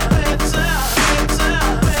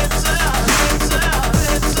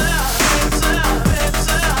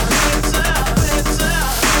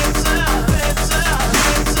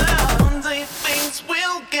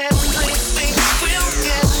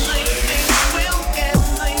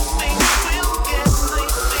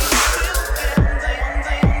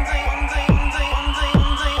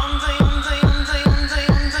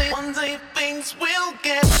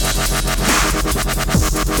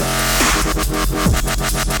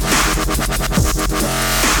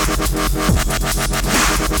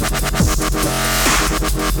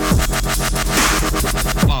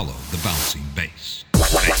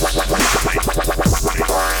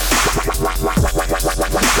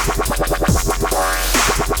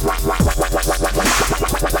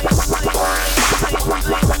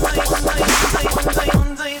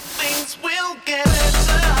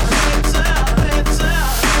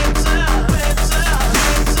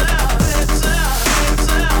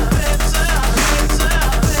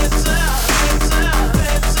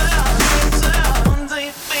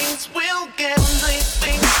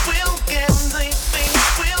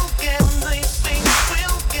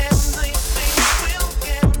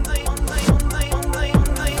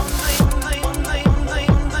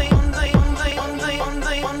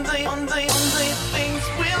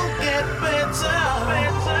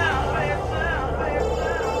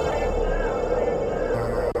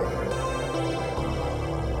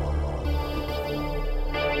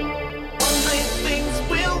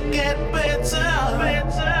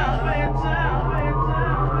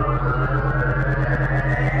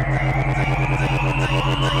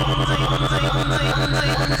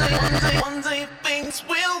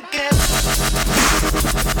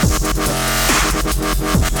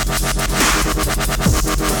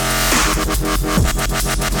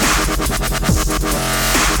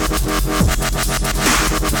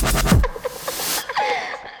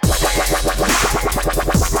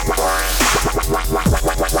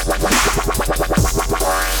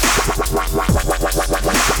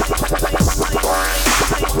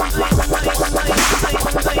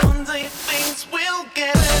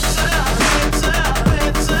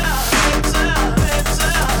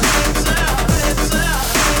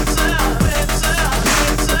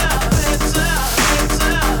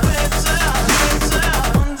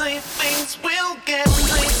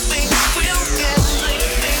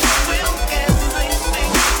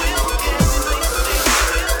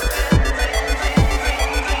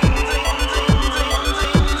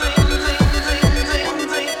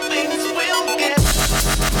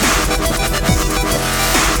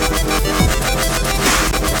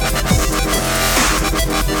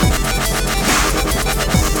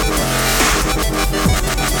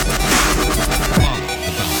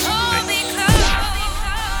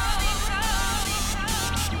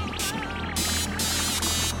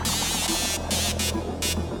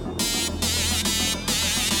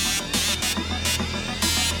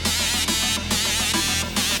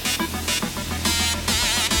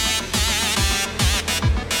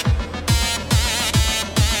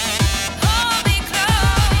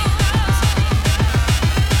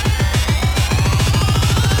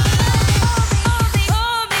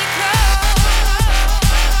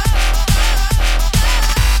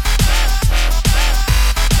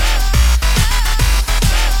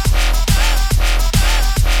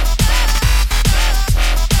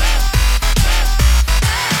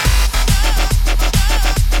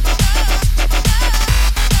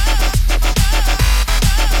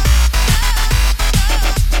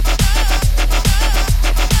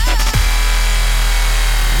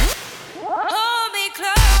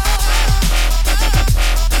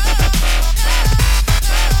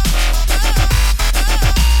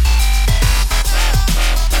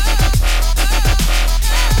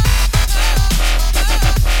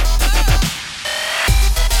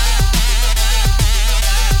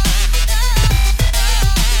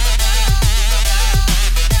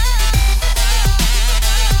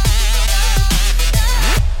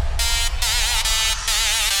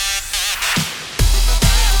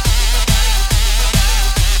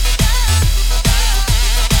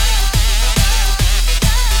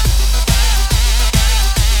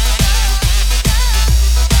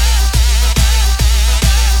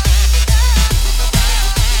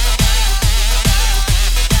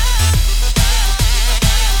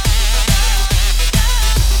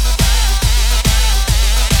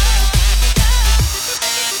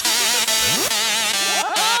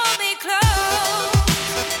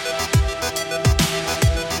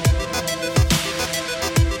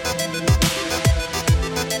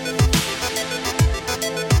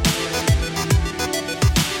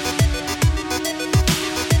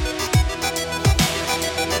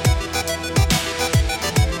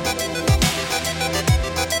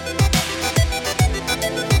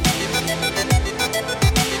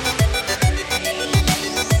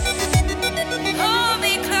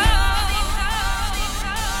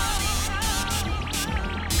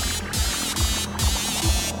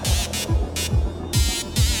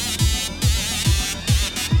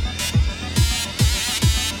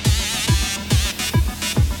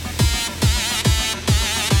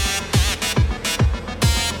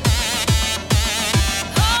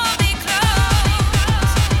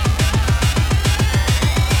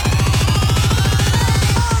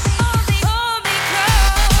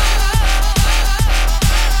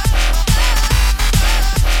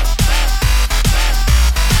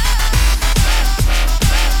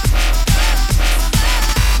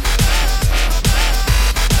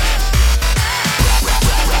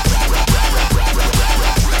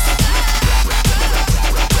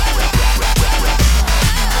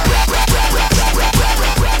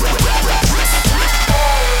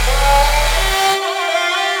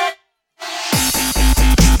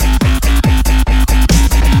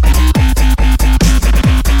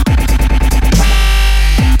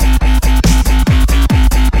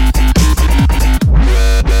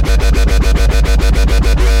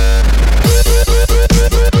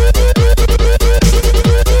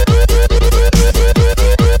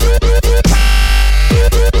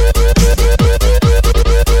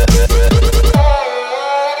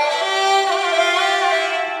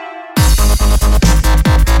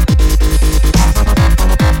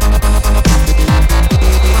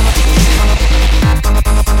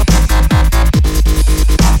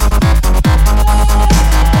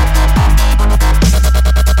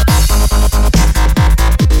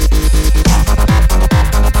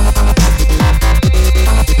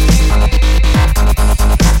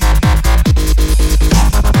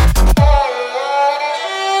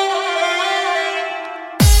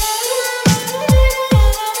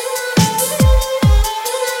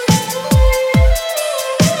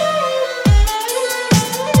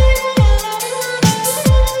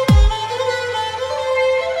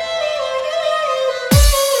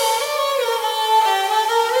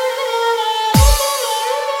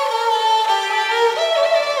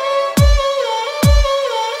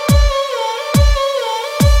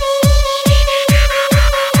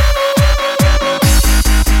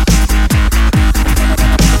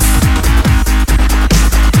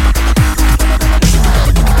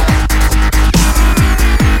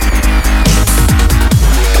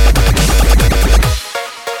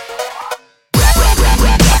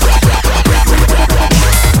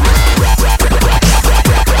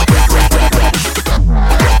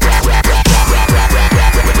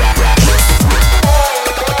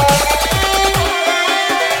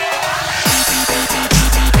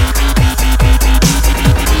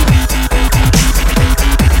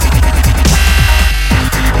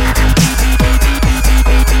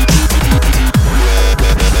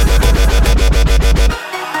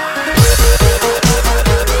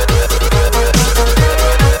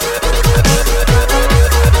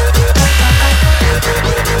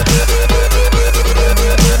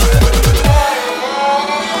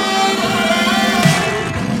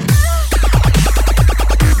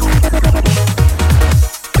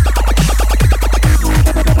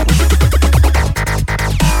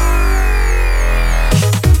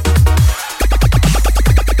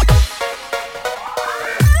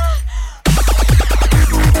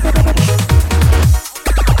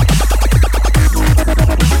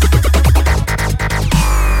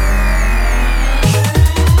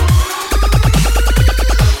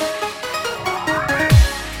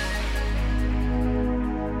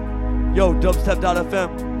 Yo,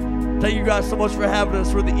 dubstep.fm. Thank you guys so much for having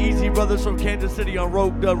us. We're the Easy Brothers from Kansas City on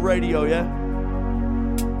Rogue Dub Radio, yeah?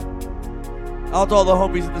 Out to all the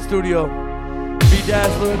homies in the studio. B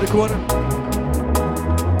Dazzler in the corner.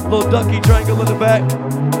 Little Ducky Triangle in the back.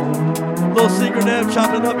 Little Secret Nev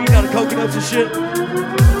chopping up, eating out of coconuts and shit.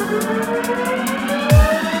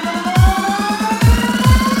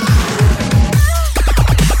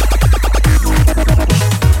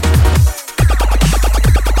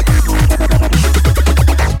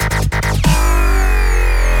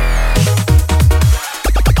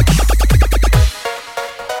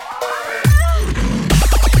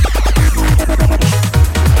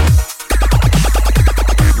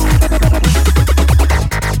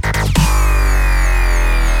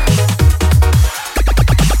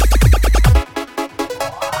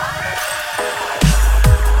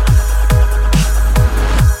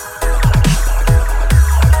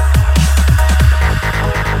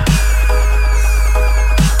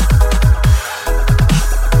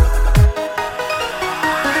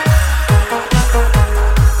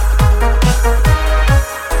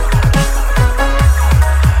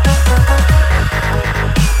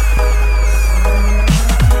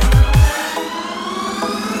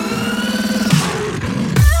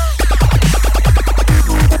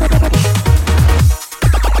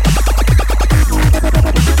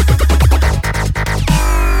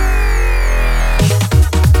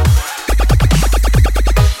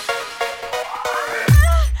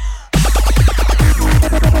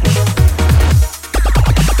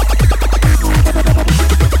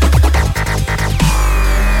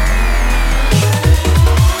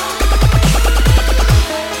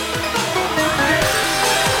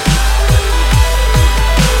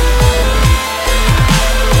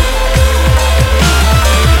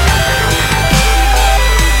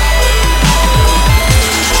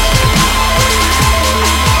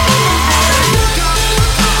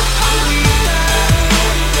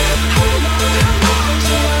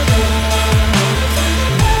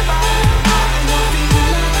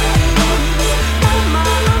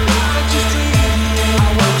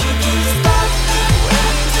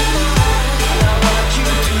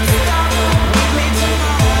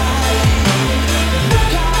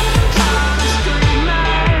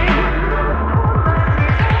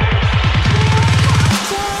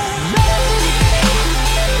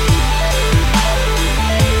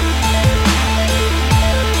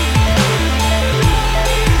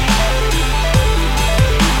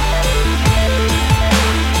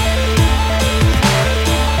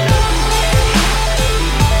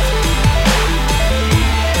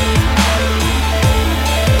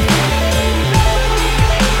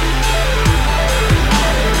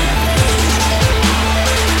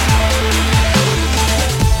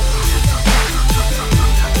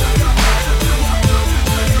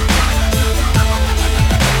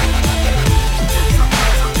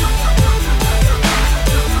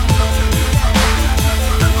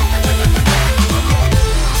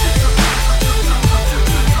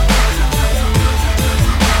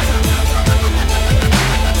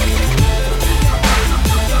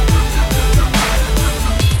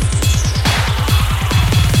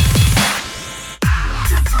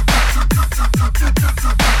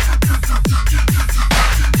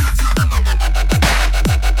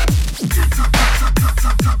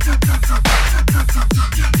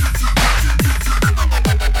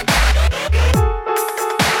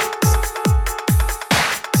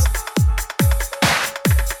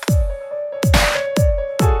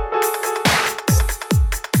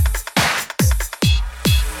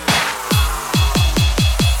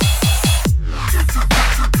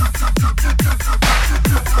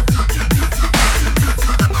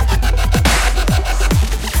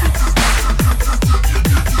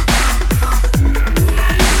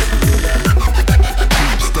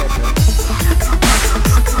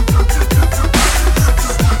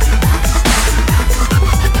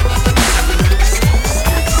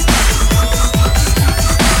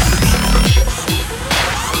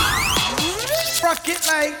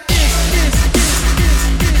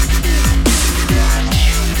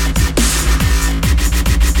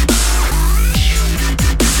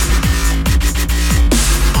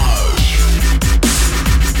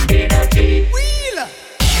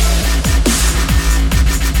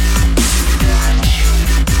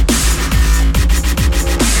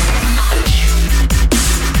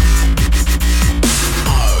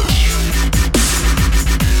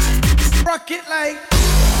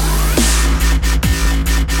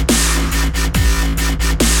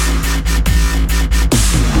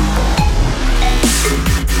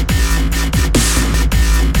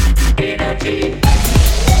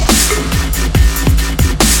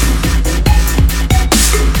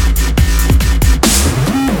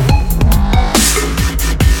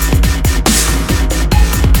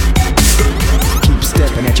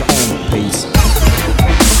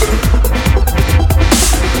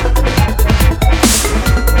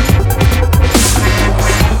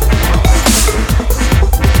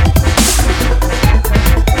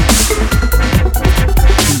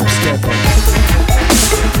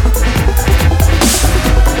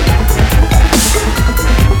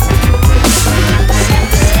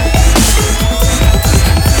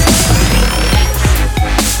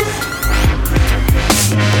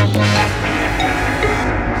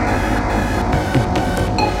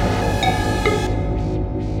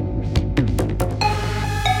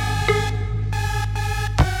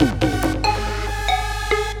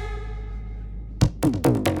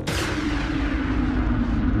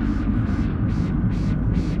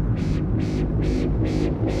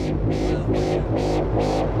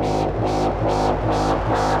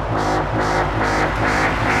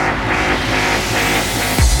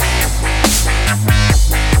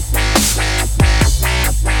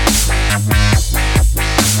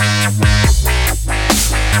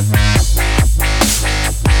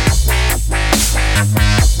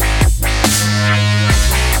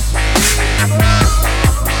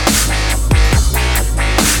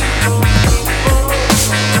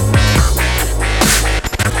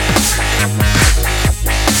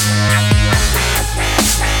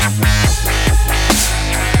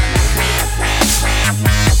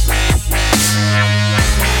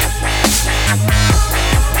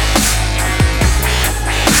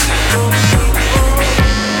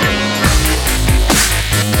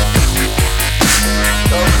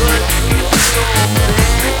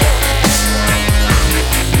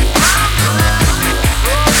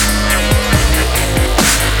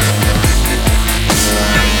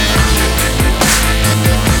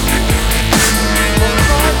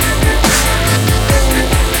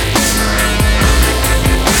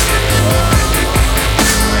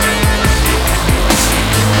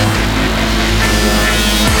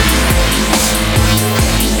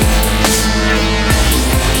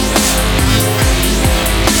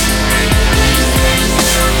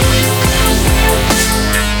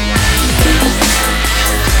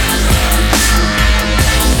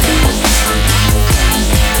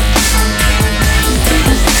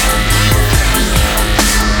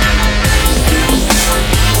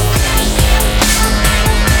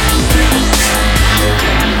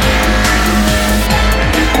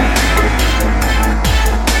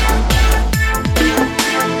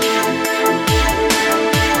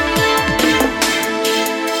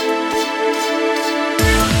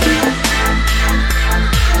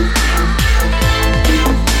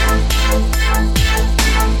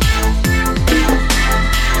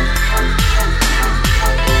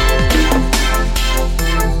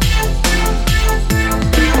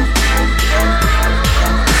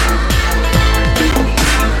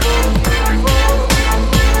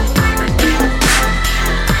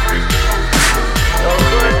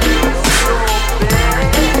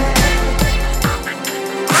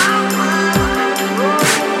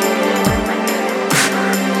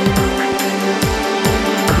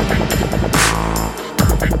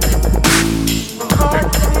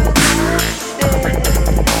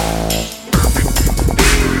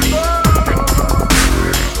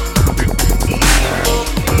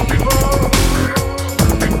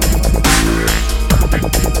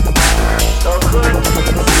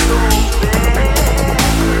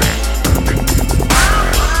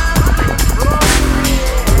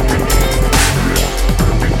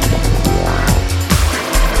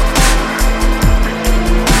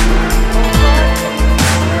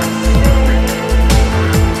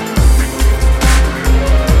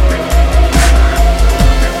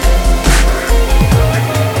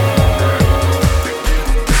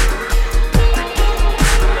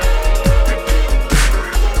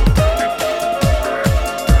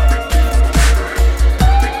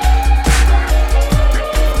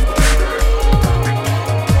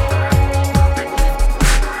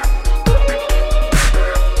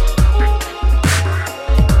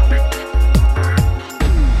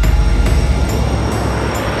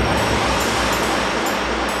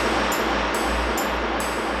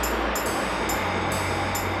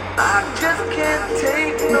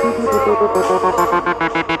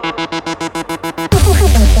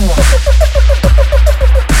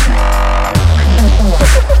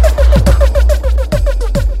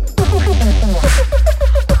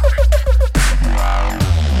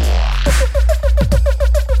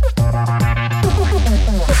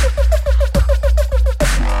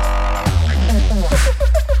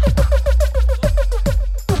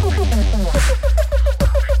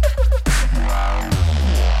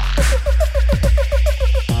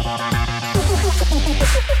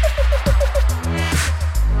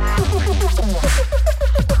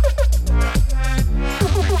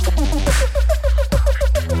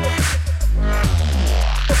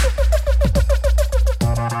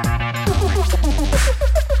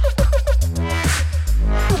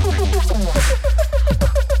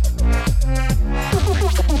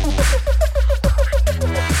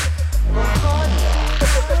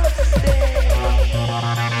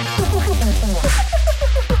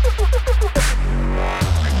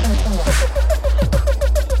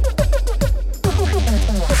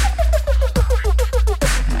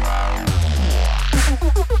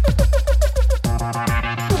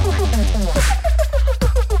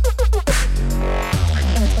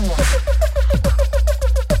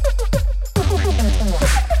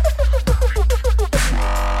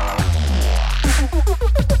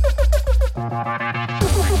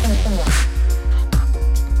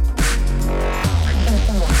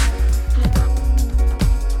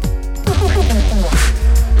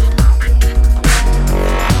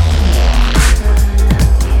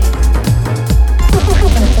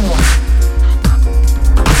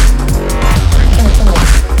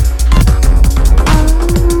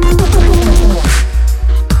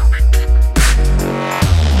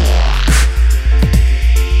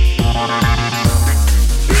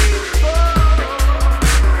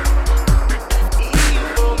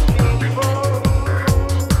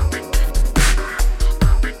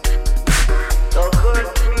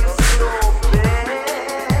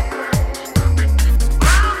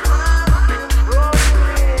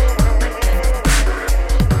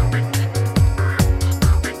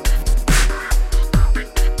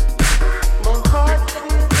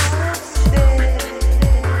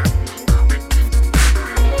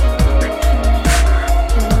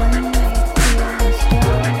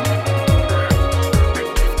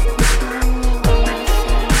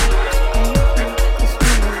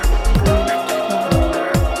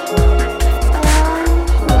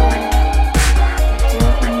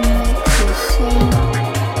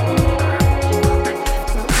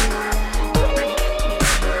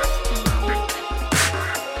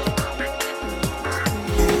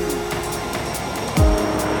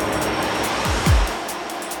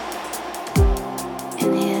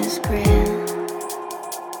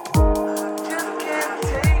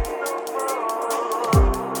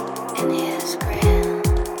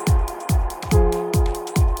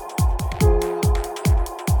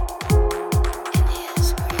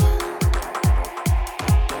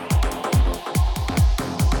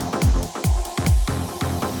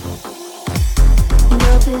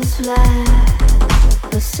 is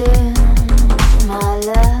like a sin, my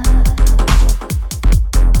love,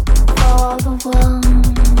 for the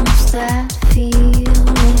ones that feel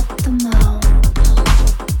it the most.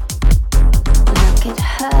 Look at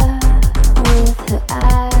her with her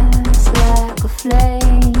eyes like a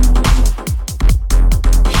flame.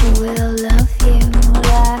 She will love you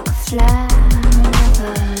like a fly.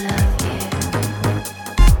 Never love you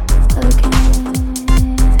again.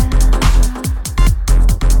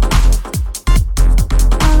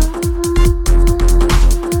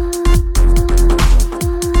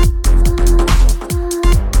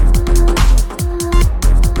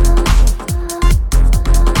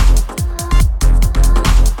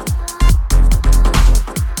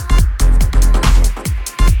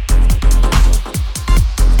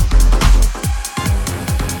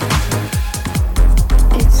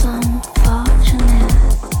 It's unfortunate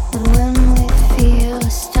that when we feel a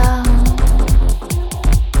storm,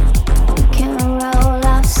 we can roll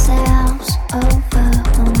ourselves over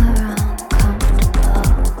when we're uncomfortable.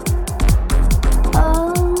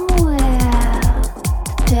 Oh, well,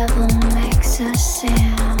 the devil makes us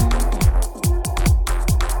sin,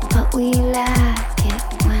 but we like it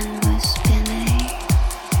when we're spinning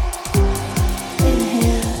in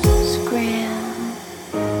his grin.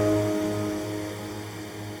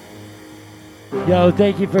 Yo,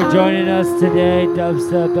 thank you for joining us today,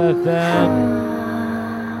 Dubstep FM.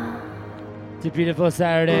 It's a beautiful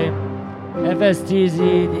Saturday. FSTZ,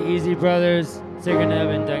 the Easy Brothers, Sicker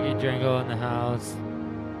Nevin, Dougie Dringle in the house.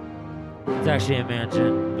 It's actually a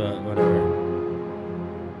mansion, but whatever.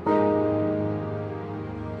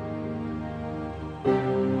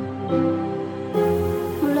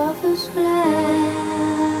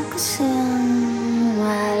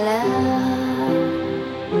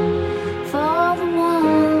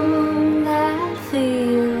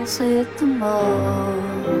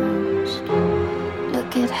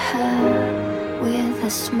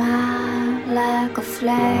 smile like a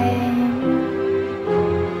flame.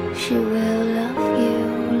 She will love you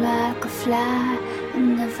like a fly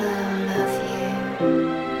and never love you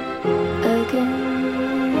again.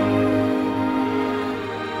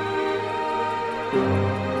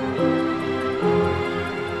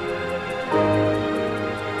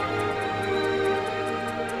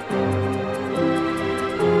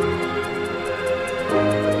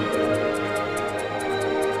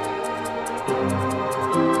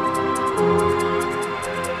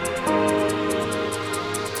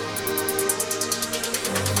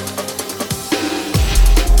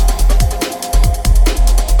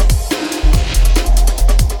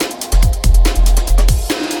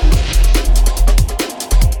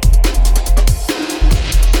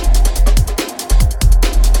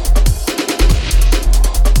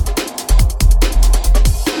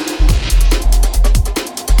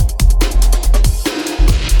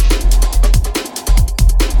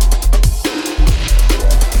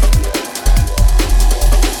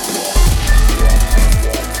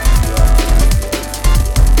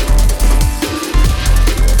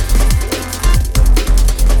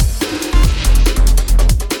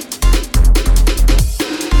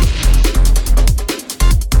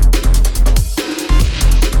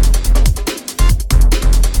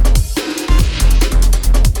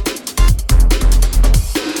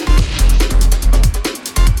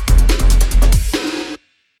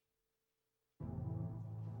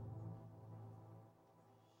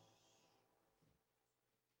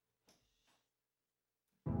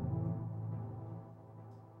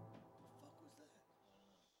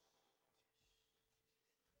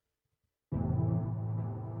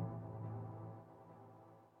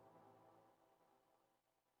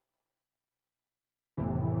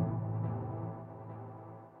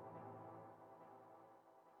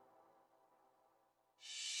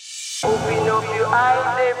 Open up your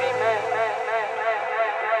eyes, every man.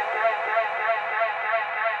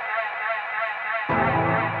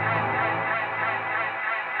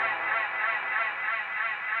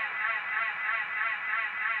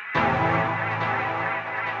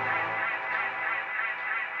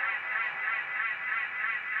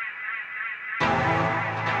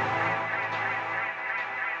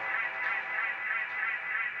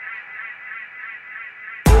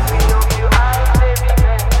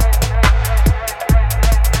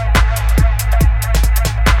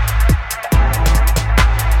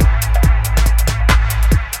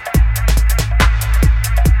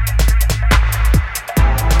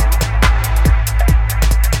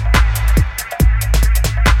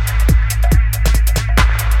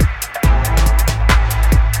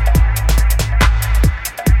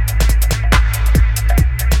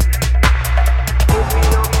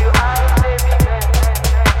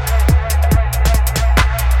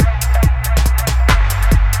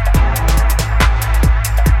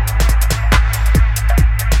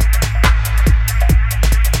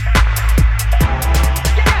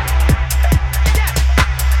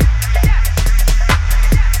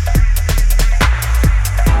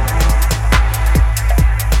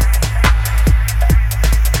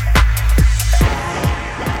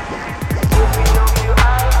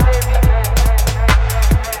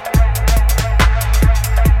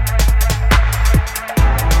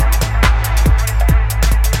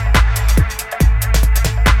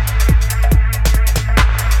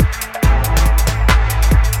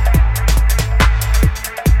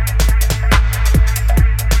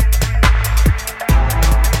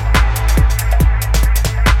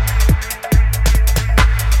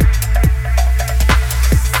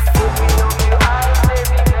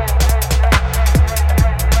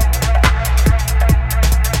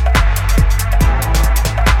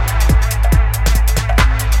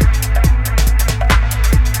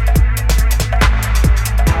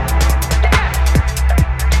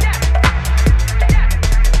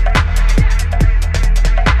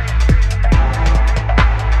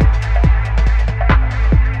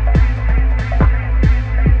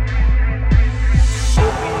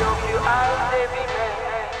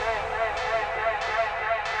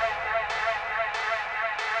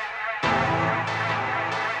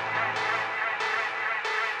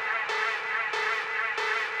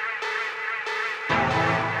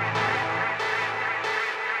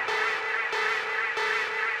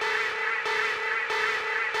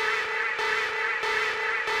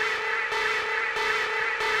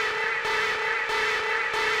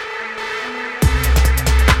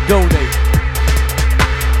 Donate.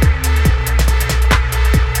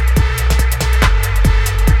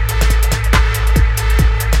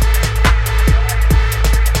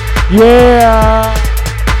 Yeah.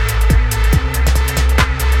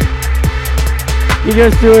 He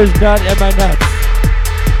just threw his nut at my nuts.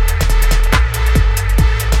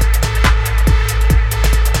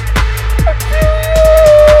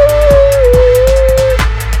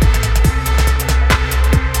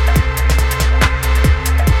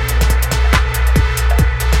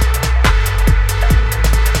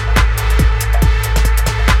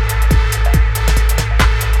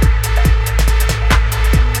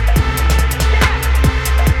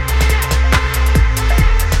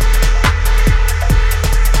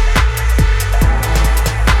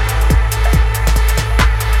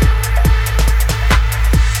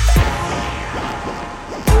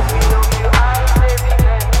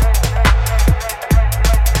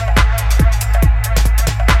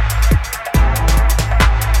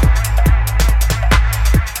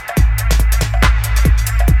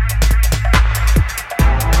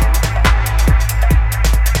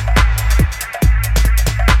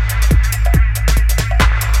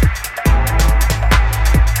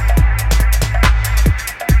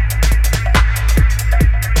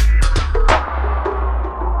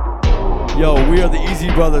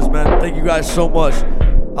 Brothers, man, thank you guys so much.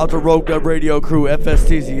 Out to Rogue Dub Radio crew,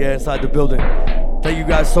 FSTZ, yeah, inside the building. Thank you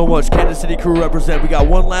guys so much. Kansas City crew represent. We got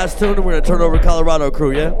one last tune and we're gonna turn over to Colorado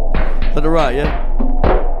crew, yeah? Let it ride, yeah?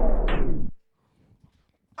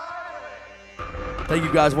 Thank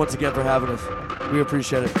you guys once again for having us. We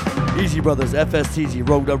appreciate it. Easy Brothers, FSTZ,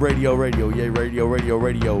 Rogue Dub Radio, yeah, radio.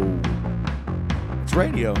 It's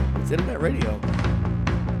radio. It's internet radio.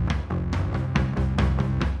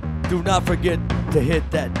 Do not forget to hit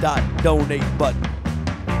that donate button.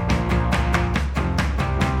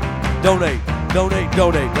 Donate.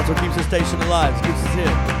 That's what keeps the station alive. It keeps us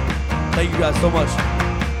here. Thank you guys so much.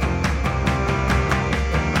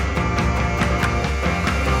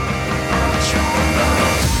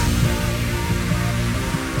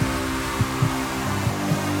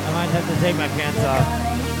 I might have to take my pants off.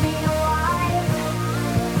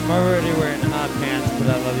 I'm already wearing hot pants, but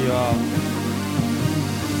I love you all.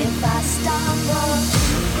 If I stumble,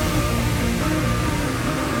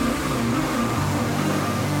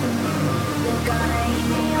 you're gonna eat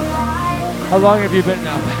me alive. How long have you been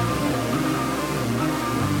now?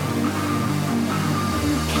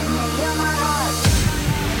 Can you hear my heart?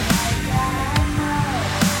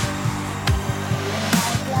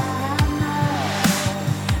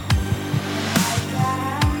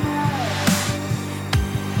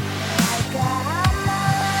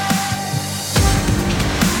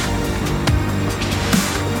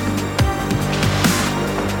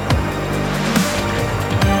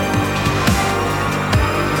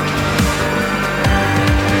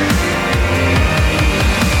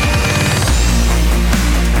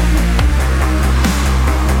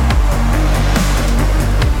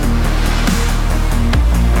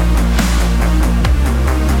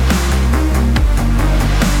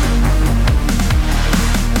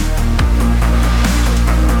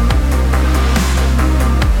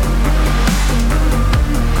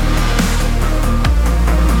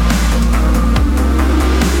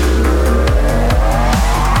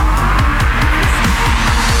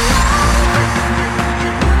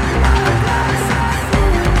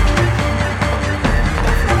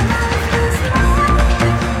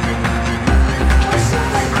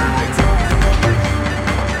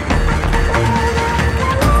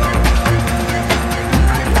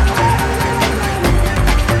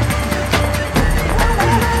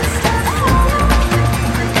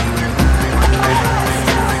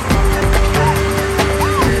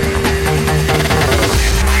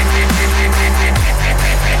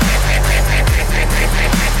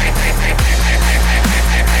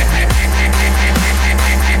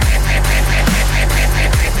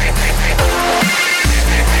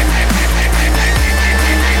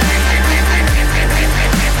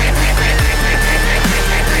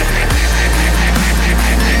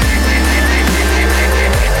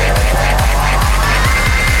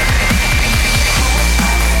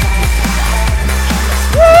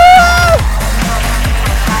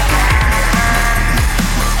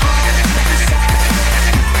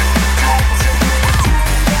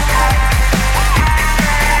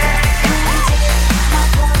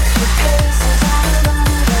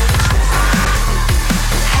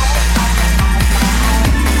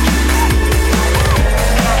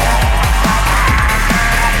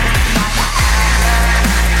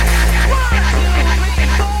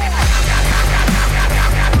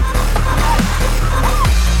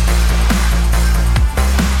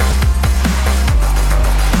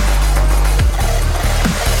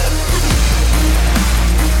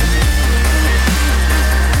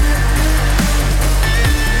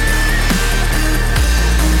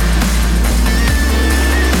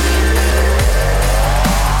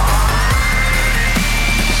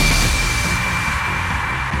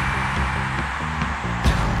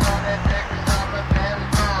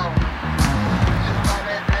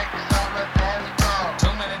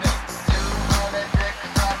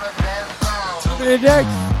 Nobody next.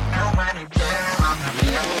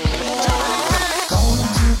 Going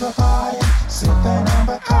to the party, sipping on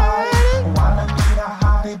Bacardi. Wanna meet a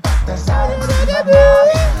hottie, but there's Adams in the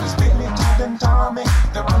party. There's Billy, Todd, and Tommy.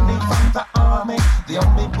 They're only from the army. The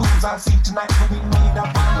only booze I'll see tonight will be made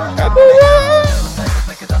up on the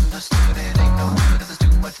Make it understood, it ain't no